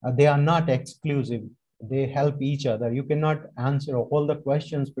 they are not exclusive. They help each other. You cannot answer all the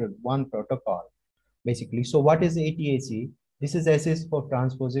questions with one protocol, basically. So what is ATAC? This is assays for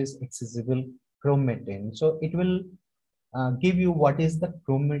transposase accessible chromatin. So it will give you what is the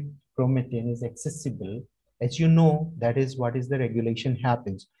chromatin is accessible. As you know, that is what is the regulation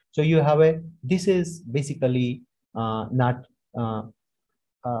happens. So you have a, this is basically not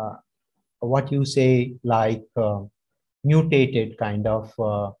what you say like mutated kind of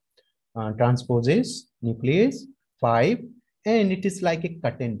transposase nuclease 5, and it is like a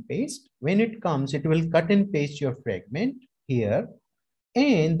cut and paste. When it comes, it will cut and paste your fragment here,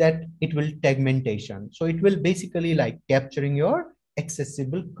 and that it will tegmentation. So it will basically like capturing your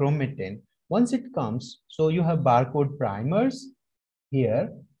accessible chromatin. Once it comes, so you have barcode primers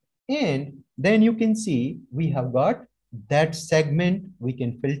here, and then you can see we have got that segment, we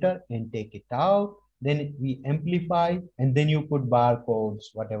can filter and take it out. Then we amplify, and then you put barcodes,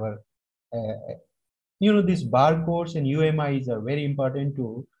 whatever. These barcodes and UMIs are very important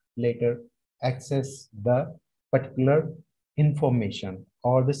to later access the particular information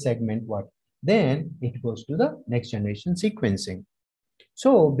or the segment what. Then it goes to the next generation sequencing.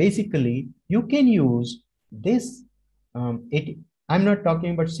 So basically, you can use this. I'm not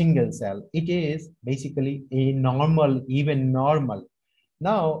talking about single cell. It is basically a normal, even normal.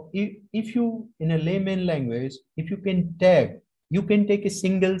 Now, if you, in a layman language, if you can tag, you can take a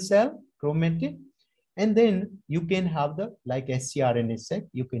single cell chromatin, and then you can have the like scRNA sec,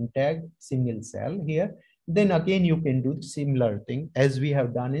 you can tag single cell here. Then again, you can do similar thing as we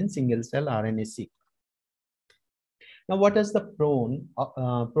have done in single cell RNA seq. Now, what is the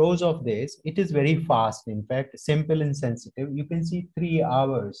pros of this? It is very fast. In fact, simple and sensitive. You can see 3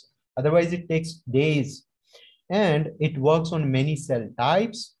 hours. Otherwise, it takes days. And it works on many cell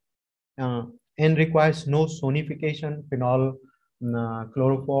types and requires no sonification, phenol,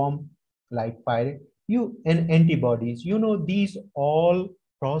 chloroform, like pyrite. And antibodies. These all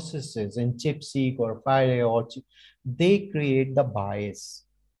processes in ChIP-seq or pyrite or chip, they create the bias.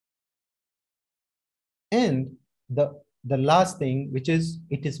 And the last thing, which is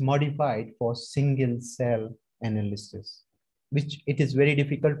it is modified for single cell analysis, which it is very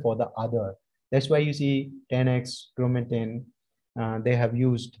difficult for the other. That's why you see 10x chromatin, they have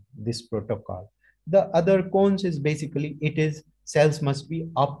used this protocol. The other cons is basically it is cells must be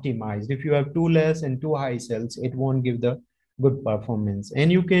optimized. If you have too less and too high cells, it won't give the good performance.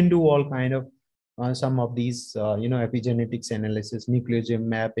 And you can do all kind of some of these, epigenetics analysis, nucleosome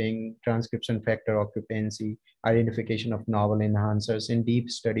mapping, transcription factor occupancy, identification of novel enhancers, and deep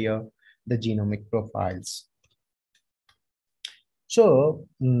study of the genomic profiles. So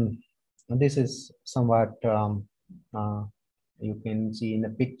this is somewhat, you can see in the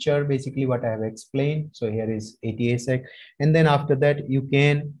picture, basically what I have explained. So here is ATASEC. And then after that, you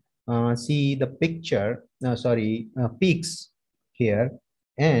can see the picture, peaks here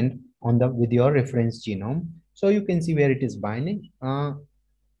and on the with your reference genome. So you can see where it is binding,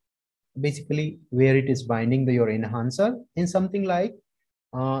 basically where it is binding your enhancer, in something like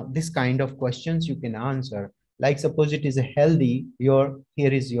this kind of questions you can answer. Like suppose it is a healthy,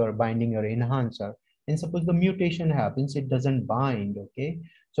 here is your binding your enhancer, and suppose the mutation happens, it doesn't bind. Okay,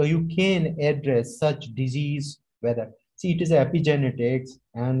 so you can address such disease, whether see it is epigenetics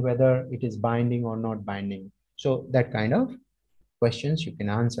and whether it is binding or not binding. So that kind of questions you can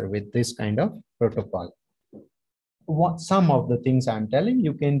answer with this kind of protocol. Some of the things I'm telling,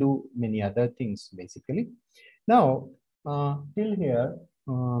 you can do many other things basically. Now, till here,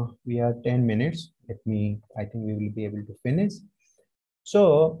 we are 10 minutes. I think we will be able to finish.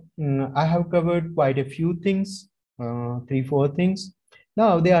 So I have covered quite a few things, 3-4 things.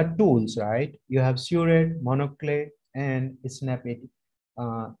 Now there are tools, right? You have Surette, Monoclay, and Snap 8.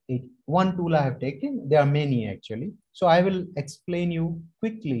 One tool I have taken. There are many actually. So I will explain you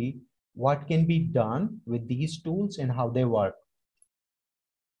quickly what can be done with these tools and how they work.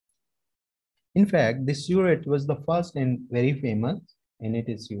 In fact, this Surette was the first and very famous, and it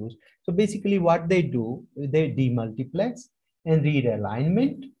is used. So basically what they do, they demultiplex and read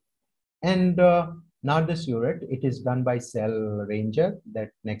alignment. And not the Surette, it is done by Cell Ranger.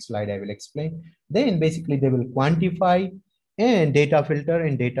 That next slide I will explain. Then basically they will quantify and data filter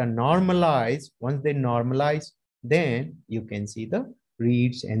and data normalize. Once they normalize, then you can see the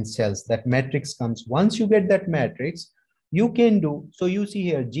reads and cells. That matrix comes. Once you get that matrix, you can do, so you see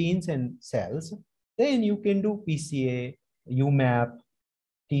here genes and cells, then you can do PCA, UMAP,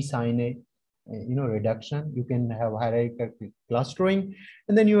 T-SINA, reduction. You can have hierarchical clustering,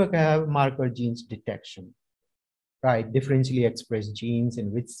 and then you have marker genes detection, right? Differentially expressed genes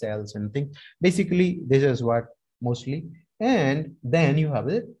in which cells and things. Basically, this is what mostly. And then you have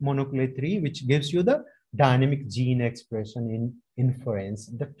the monoclonal 3, which gives you the dynamic gene expression in inference,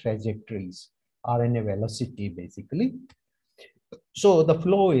 the trajectories, RNA velocity, basically. So the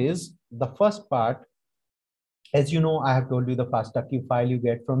flow is the first part. As you know, I have told you the FASTA-Q file you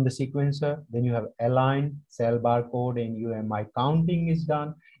get from the sequencer, then you have align, cell barcode, and UMI counting is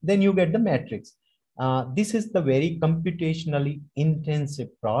done. Then you get the matrix. This is the very computationally intensive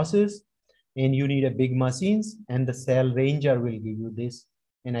process, and you need a big machines, and the Cell Ranger will give you this,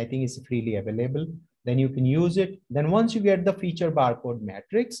 and I think it's freely available. Then you can use it. Then once you get the feature barcode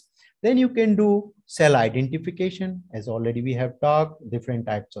matrix, then you can do cell identification. As already we have talked, different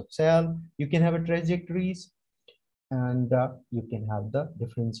types of cell. You can have a trajectories, and you can have the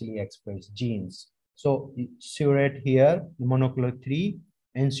differentially expressed genes. So Surette here, monoclonal 3,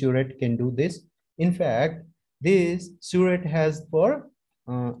 and Surette can do this. In fact, this Surette has for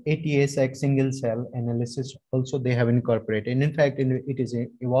ATSX single cell analysis also they have incorporated. And in fact, it is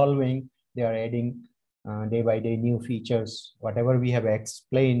evolving. They are adding day by day new features, whatever we have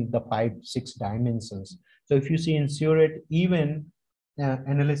explained, the 5-6 dimensions. So if you see in Surette, even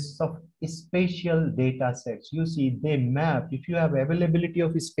analysis of spatial data sets, you see they map. If you have availability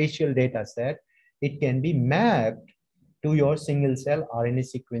of a spatial data set, it can be mapped to your single cell RNA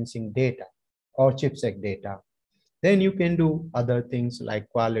sequencing data or chipset data. Then you can do other things like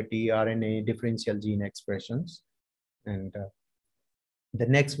quality RNA differential gene expressions. And the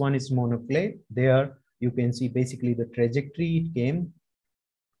next one is monoclay. There you can see basically the trajectory it came.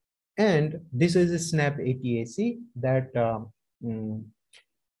 And this is a SNAP ATAC that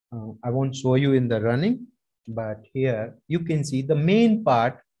I won't show you in the running, but here you can see the main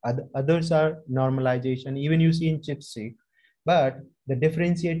part. Others are normalization, even you see in ChIP-seq, but the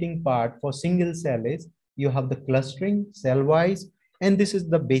differentiating part for single cell is you have the clustering cell-wise, and this is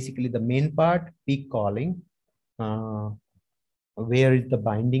the basically the main part, peak calling, where the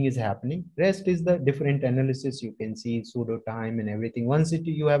binding is happening. Rest is the different analysis. You can see pseudo time and everything. Once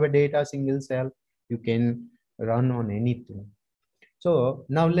you have a data single cell, you can run on anything. So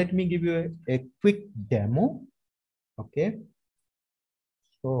now let me give you a quick demo. Okay.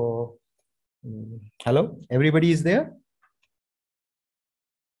 So, hello, everybody is there?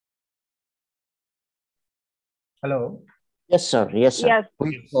 Hello. Yes, sir. Yes, sir. Yes.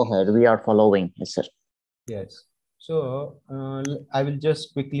 Please go ahead. We are following. Yes, sir. Yes. So I will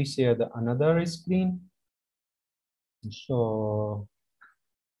just quickly share the another screen. So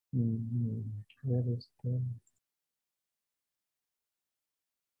where is the...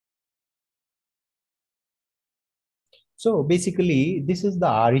 So basically, this is the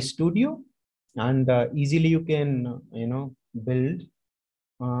RStudio, and easily you can, build.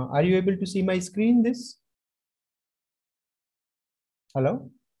 Are you able to see my screen? This?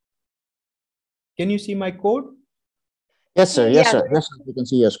 Hello? Can you see my code? Yes, sir. Yes, Yes. sir. Yes, sir. You can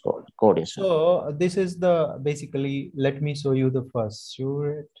see your code. Yes, sir. So this is the basically. Let me show you the first.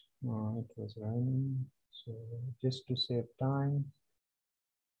 Surette. It was running. So just to save time.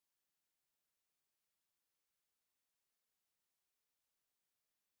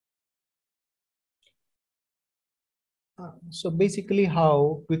 So basically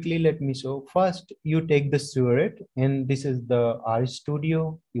how quickly, let me show. First, you take the Surette, and this is the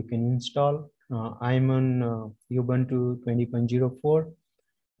RStudio you can install. I'm on Ubuntu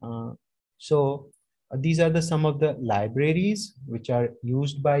 20.04. So these are the some of the libraries which are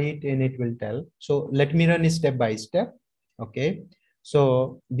used by it, and it will tell. So let me run step by step. Okay.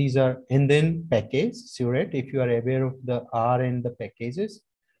 So these are, and then package, Surate, if you are aware of the R and the packages.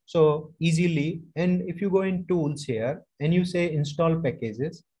 So easily, and if you go in tools here and you say install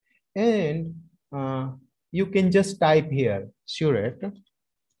packages, and you can just type here Surate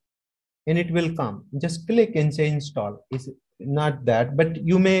and it will come. Just click and say install. It's not that, but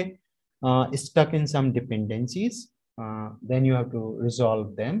you may stuck in some dependencies. Then you have to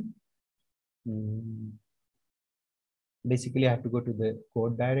resolve them. Basically, I have to go to the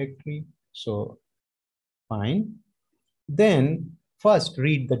code directory. So fine. Then first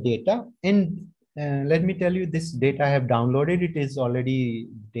read the data, and let me tell you, this data I have downloaded. It is already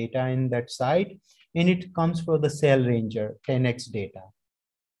data in that site, and it comes from the Cell Ranger 10x data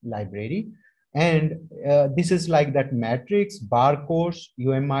library. And this is like that matrix, BioCOS,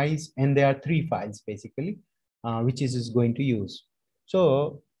 UMIs, and there are 3 files basically, which is going to use.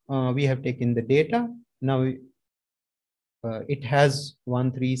 So we have taken the data. Now it has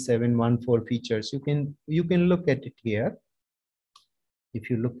 13714 features. You can look at it here. If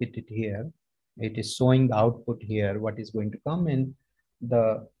you look at it here, it is showing the output here, what is going to come, and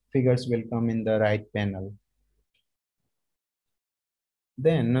the figures will come in the right panel.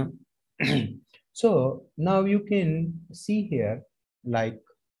 Then so now you can see here like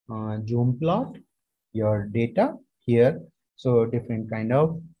zoom plot your data here. So different kind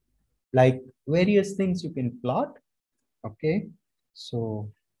of like various things you can plot. Okay,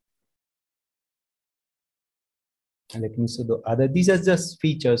 so let me see the other. These are just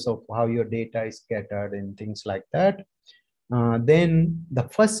features of how your data is scattered and things like that. Then the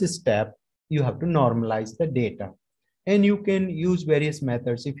first step, you have to normalize the data. And you can use various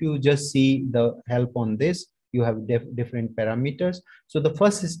methods. If you just see the help on this, you have different parameters. So the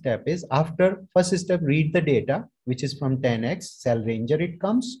first step is, after first step, read the data, which is from 10x Cell Ranger. It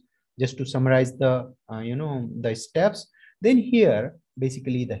comes just to summarize the, the steps. Then here,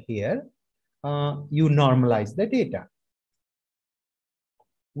 basically here, you normalize the data.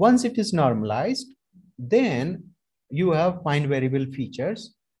 Once it is normalized, then you have find variable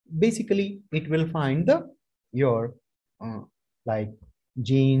features. Basically, it will find your like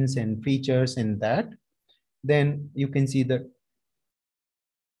genes and features and that. Then you can see that.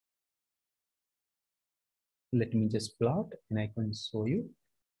 Let me just plot and I can show you.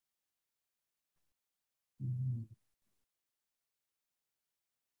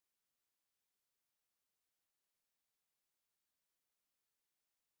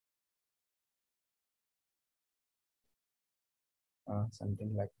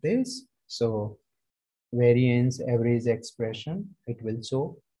 Something like this. So variance, average expression, it will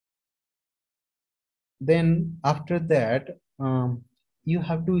show. Then after that, you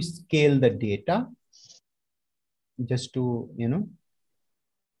have to scale the data just to,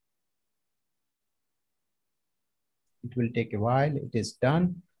 it will take a while. It is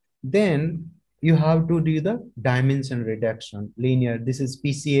done. Then you have to do the dimension reduction, linear. This is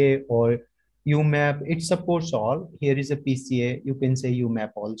PCA or UMAP. It supports all. Here is a PCA. You can say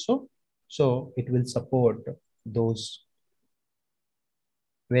UMAP also. So it will support those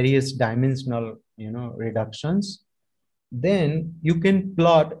various dimensional, reductions. Then you can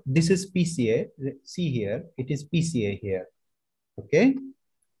plot. This is PCA. See here, it is PCA here. Okay,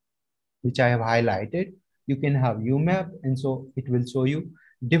 which I have highlighted. You can have UMAP, and so it will show you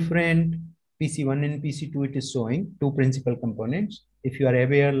different PC1 and PC2. It is showing 2 principal components. If you are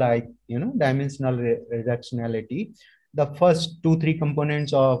aware, like, dimensional reductionality, the first 2-3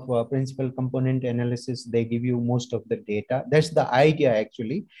 components of principal component analysis, they give you most of the data. That's the idea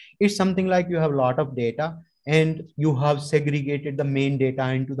actually. It's something like you have a lot of data and you have segregated the main data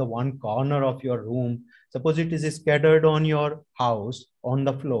into the one corner of your room. Suppose it is scattered on your house on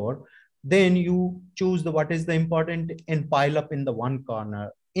the floor, then you choose what is the important and pile up in the one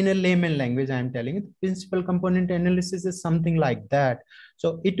corner. In a layman language, I am telling you, principal component analysis is something like that.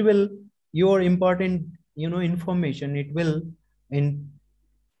 So it will, your important, information, it will, in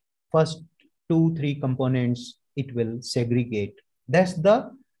first 2-3 components, it will segregate. That's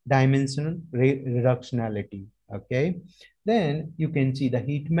the dimensional reductionality. Okay. Then you can see the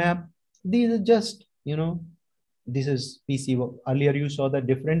heat map. These are just, this is PC. Earlier you saw the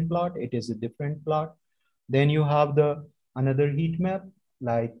different plot. It is a different plot. Then you have the another heat map,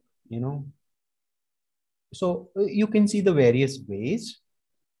 like, so you can see the various ways.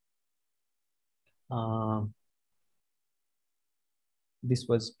 This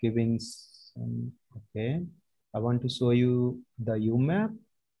was giving some, okay. I want to show you the UMAP.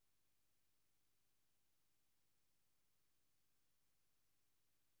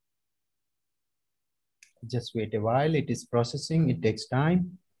 Just wait a while. It is processing. It takes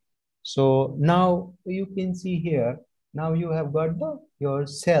time. So now you can see here, Now you have got your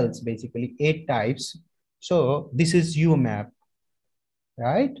cells, basically 8 types. So this is UMAP,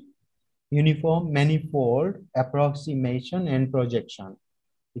 right? Uniform manifold approximation and projection,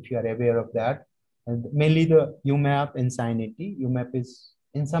 if you are aware of that. And mainly the UMAP and SINITY. UMAP is,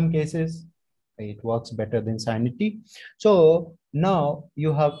 in some cases, it works better than SINITY. So now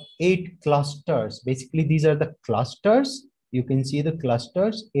you have 8 clusters. Basically, these are the clusters. You can see the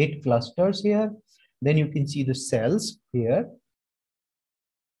clusters, 8 clusters here. Then you can see the cells here.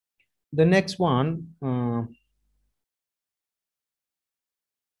 The next one,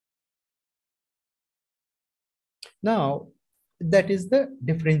 now that is the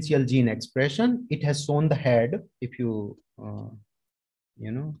differential gene expression. It has shown the head. If you,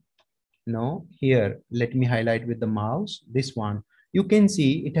 no, here, let me highlight with the mouse, this one. You can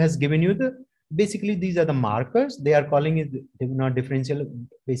see it has given you the, basically these are the markers. They are calling it not differential,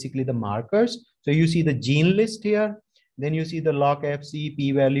 basically the markers. So you see the gene list here. Then you see the log FC,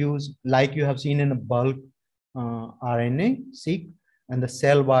 p values, like you have seen in a bulk RNA seq, and the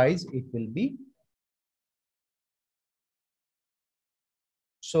cell wise, it will be.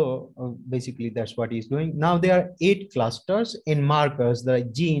 So basically that's what he's doing. Now there are 8 clusters in markers. The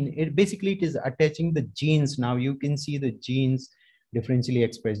gene, it basically it is attaching the genes. Now you can see the genes, differentially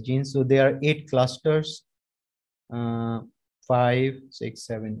expressed genes. So there are 8 clusters, 5, 6,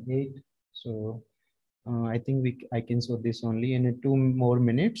 7, 8. So I think I can show this only in 2 more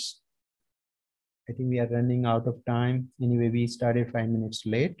minutes. I think we are running out of time. Anyway, we started 5 minutes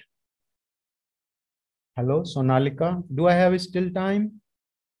late. Hello, Sonalika, do I have still time?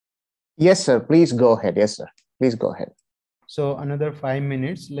 Yes, sir. Please go ahead. Yes, sir. Please go ahead. So another 5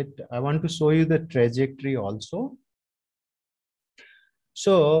 minutes. I want to show you the trajectory also.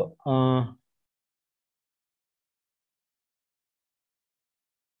 So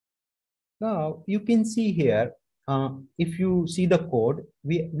now you can see here, if you see the code,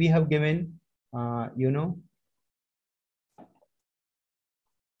 we have given,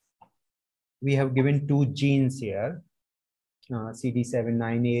 we have given 2 genes here.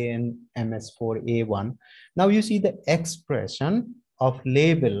 CD79A and MS4A1. Now you see the expression of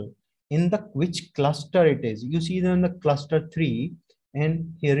label in the which cluster it is. You see them in the cluster 3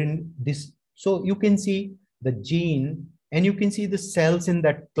 and here in this. So you can see the gene and you can see the cells in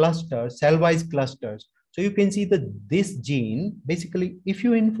that cluster, cell-wise clusters. So you can see that this gene, basically, if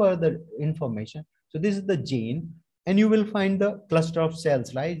you infer the information, so this is the gene and you will find the cluster of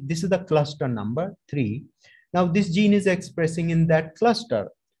cells, right? This is the cluster number 3. Now this gene is expressing in that cluster.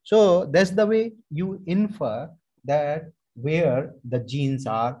 So that's the way you infer that where the genes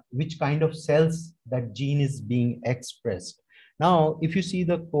are, which kind of cells that gene is being expressed. Now, if you see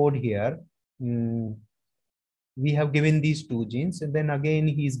the code here, we have given these 2 genes, and then again,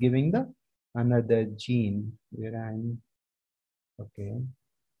 he's giving the another gene where I'm, okay.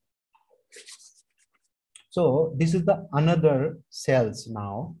 So this is the another cells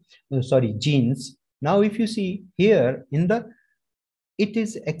now, sorry, genes. Now, if you see here in the, it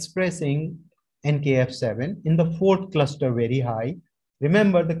is expressing NKF7 in the 4th cluster very high.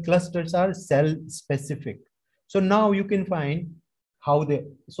 Remember, the clusters are cell specific. So now you can find how they,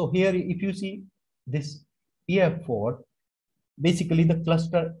 so here, if you see this PF4, basically the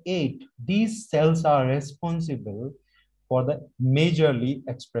cluster 8, these cells are responsible for the majorly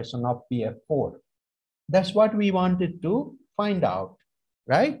expression of PF4. That's what we wanted to find out,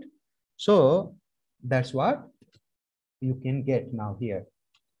 right? So that's what you can get now here.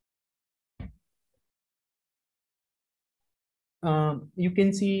 You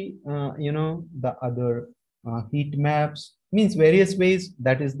can see, the other heat maps, means various ways.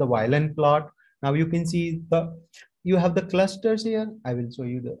 That is the violin plot. Now you can see you have the clusters here. I will show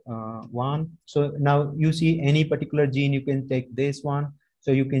you the one. So now you see any particular gene, you can take this one.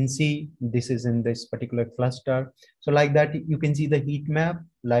 So you can see this is in this particular cluster. So like that, you can see the heat map,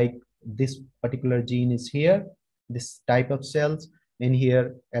 like this particular gene is here, this type of cells, and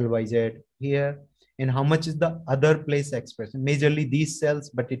here LYZ here, and how much is the other place expression, majorly these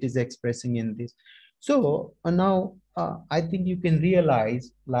cells, but it is expressing in this. So now I think you can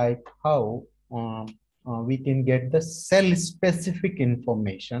realize like how we can get the cell specific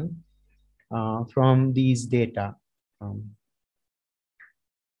information from these data.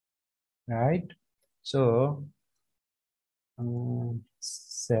 Right? So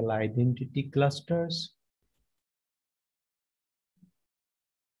cell identity clusters.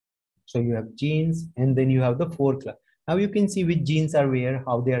 So you have genes and then you have the 4 clusters. Now you can see which genes are where,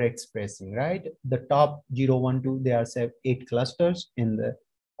 how they are expressing, right? The top 0, 1, 2, there are 8 clusters in the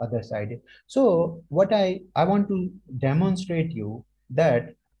other side. So what I want to demonstrate you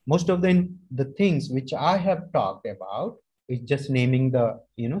that most of the things which I have talked about is just naming the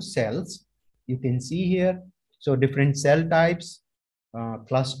cells. You can see here. So different cell types,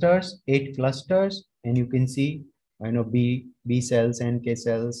 clusters, 8 clusters, and you can see B cells, NK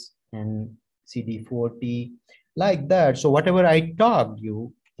cells, and CD4T, like that. So whatever I talked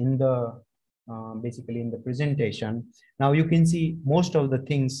you in the basically in the presentation, now you can see most of the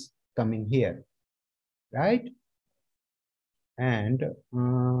things coming here, right? And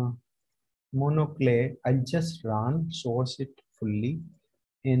monoclave, I'll just run source it fully,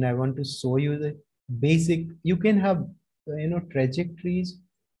 and I want to show you the basic. You can have trajectories.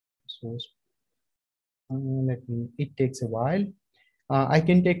 Source. Let me. It takes a while. I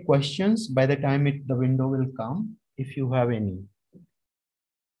can take questions by the time the window will come. If you have any,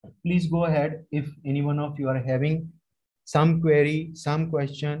 please go ahead. If any one of you are having some query, some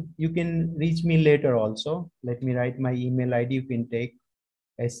question, you can reach me later also. Let me write my email ID. You can take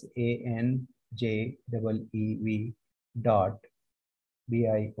SANJEEV dot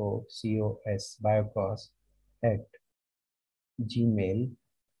BIOCOS at gmail.com.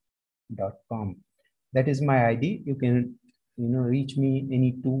 That is my ID. You can reach me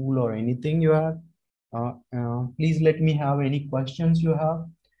any tool or anything you have. Please let me have any questions you have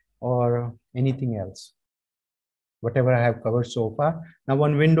or anything else. Whatever I have covered so far. Now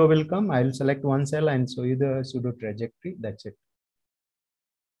one window will come. I will select one cell and show you the pseudo trajectory. That's it.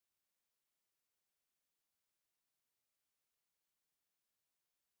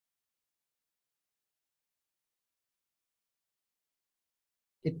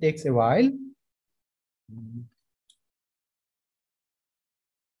 It takes a while.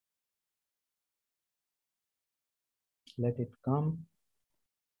 Let it come.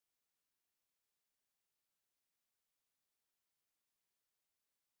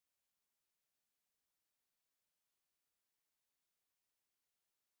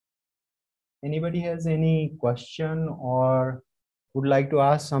 Anybody has any question or would like to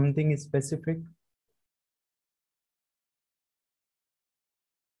ask something specific?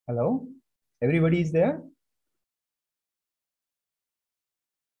 Hello? Everybody is there?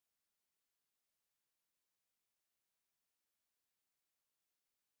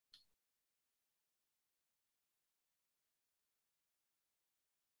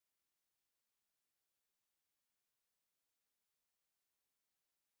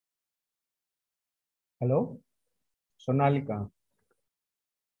 Hello? Sonalika?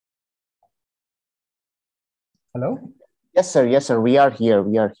 Hello? Yes, sir. Yes, sir. We are here.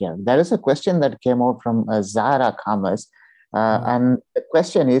 We are here. There is a question that came out from Zahra Khamas. And the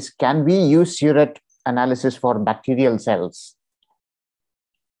question is, can we use surrogate analysis for bacterial cells?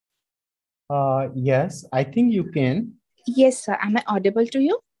 Yes, I think you can. Yes, sir. Am I audible to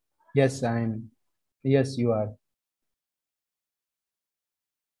you? Yes, I'm. Yes, you are.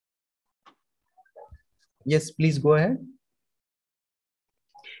 Yes, please go ahead.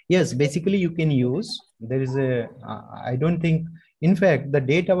 Yes, basically you can use. There is a, I don't think, in fact, the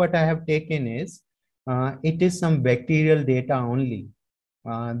data what I have taken is, it is some bacterial data only.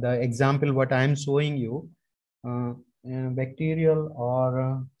 The example what I am showing you, bacterial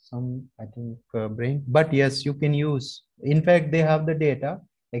or some, I think, brain, but yes, you can use. In fact, they have the data,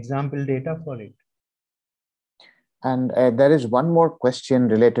 example data for it. And there is one more question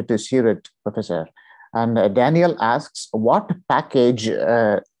related to surrogate, Professor. And Daniel asks, what package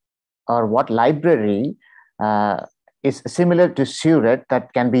or what library is similar to surrogate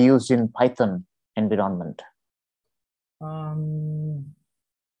that can be used in Python environment?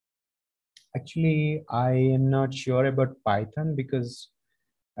 Actually, I am not sure about Python because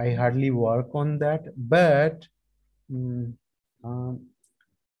I hardly work on that, but I'm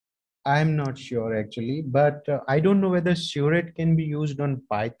not sure actually, but I don't know whether surrogate can be used on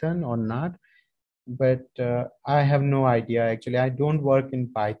Python or not, but I have no idea actually. I don't work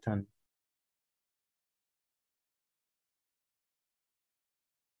in Python.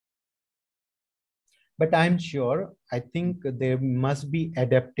 But I'm sure, I think there must be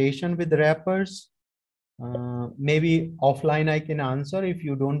adaptation with wrappers. Maybe offline I can answer if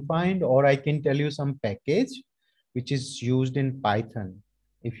you don't find, or I can tell you some package which is used in Python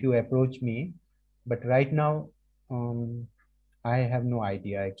if you approach me. But right now, I have no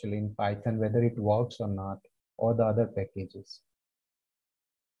idea actually in Python whether it works or not, or the other packages.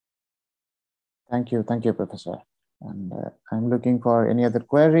 Thank you, Professor. And I'm looking for any other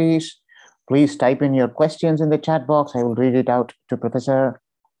queries. Please type in your questions in the chat box. I will read it out to Professor.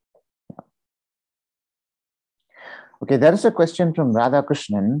 Okay, there is a question from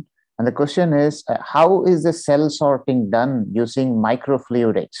Radhakrishnan, and the question is, how is the cell sorting done using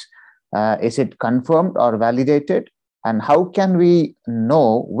microfluidics? Is it confirmed or validated? And how can we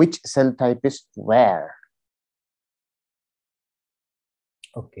know which cell type is where?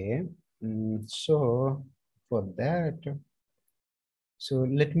 Okay, so for that, so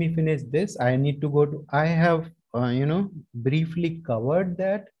let me finish this. I need to go to, I have, briefly covered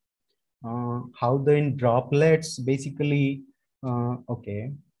that, how the in droplets basically,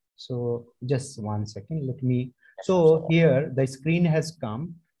 okay. So just 1 second, let me, so here the screen has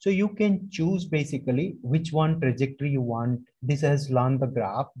come. So you can choose basically which one trajectory you want. This has learned the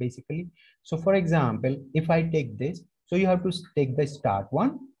graph basically. So for example, if I take this, so you have to take the start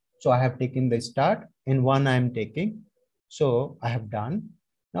one. So I have taken the start and one I am taking. So I have done.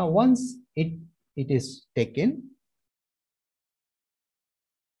 Now once it is taken,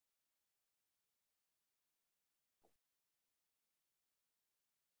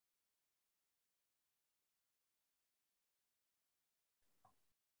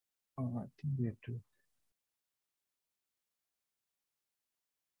 I think we have to.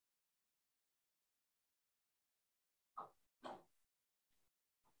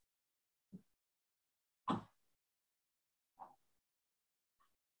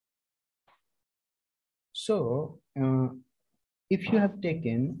 So if you have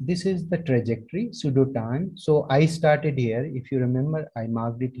taken, this is the trajectory, pseudo time. So I started here. If you remember, I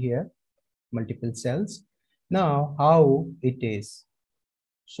marked it here, multiple cells. Now how it is.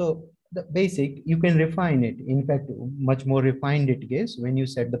 So the basic, you can refine it. In fact, much more refined it is when you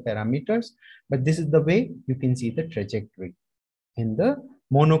set the parameters. But this is the way you can see the trajectory in the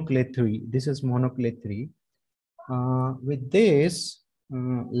monoclade 3. This is monoclade 3. With this,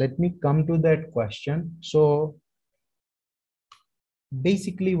 let me come to that question. So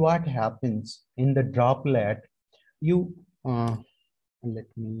basically what happens in the droplet, you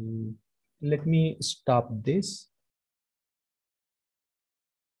let me stop this.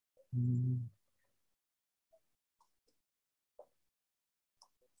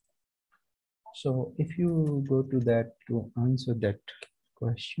 So if you go to that to answer that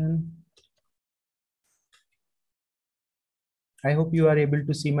question, I hope you are able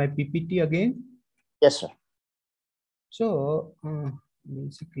to see my PPT again. Yes, sir. So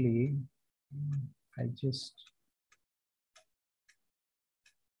basically I just,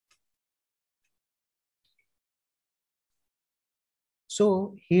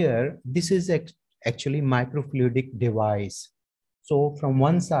 so here, this is actually microfluidic device. So from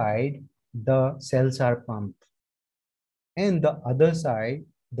one side, the cells are pumped, and the other side,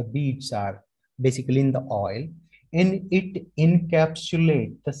 the beads are basically in the oil, and it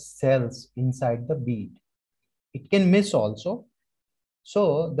encapsulates the cells inside the bead. It can miss also.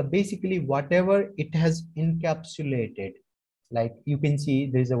 So the basically whatever it has encapsulated, like you can see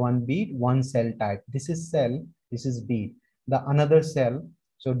there's a one bead, one cell type. This is cell, this is bead. The another cell,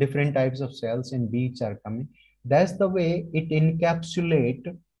 so different types of cells and beads are coming. That's the way it encapsulate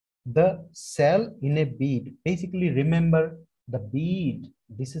the cell in a bead. Basically remember the bead,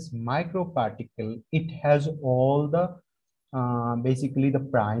 this is microparticle. It has all the basically the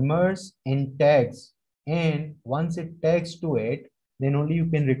primers and tags. And once it tags to it, then only you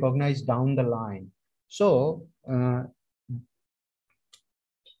can recognize down the line. So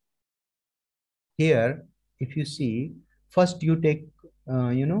here, if you see, first you take,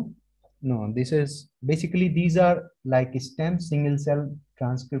 no, this is basically, these are like stem single cell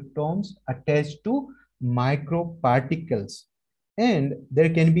transcriptomes attached to microparticles. And there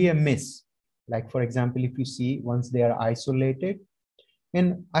can be a miss. Like for example, if you see, once they are isolated,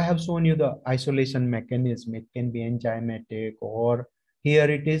 and I have shown you the isolation mechanism. It can be enzymatic, or here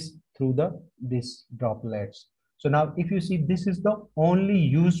it is through this droplets. So now if you see, this is the only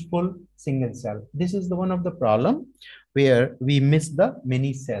useful single cell. This is the one of the problem where we miss the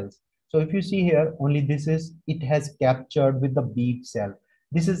many cells. So if you see here, only this is, it has captured with the bead cell.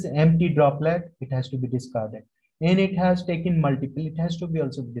 This is empty droplet, it has to be discarded. And it has taken multiple, it has to be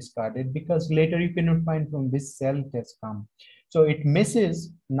also discarded, because later you cannot find from which cell it has come. So it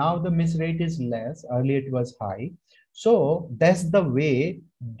misses, now the miss rate is less, earlier it was high. So that's the way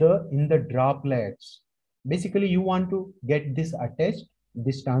in the droplets, basically you want to get this attached,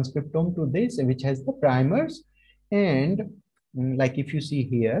 this transcriptome to this, which has the primers. And like if you see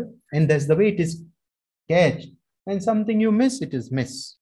here, and that's the way it is catched, and something you miss, it is miss.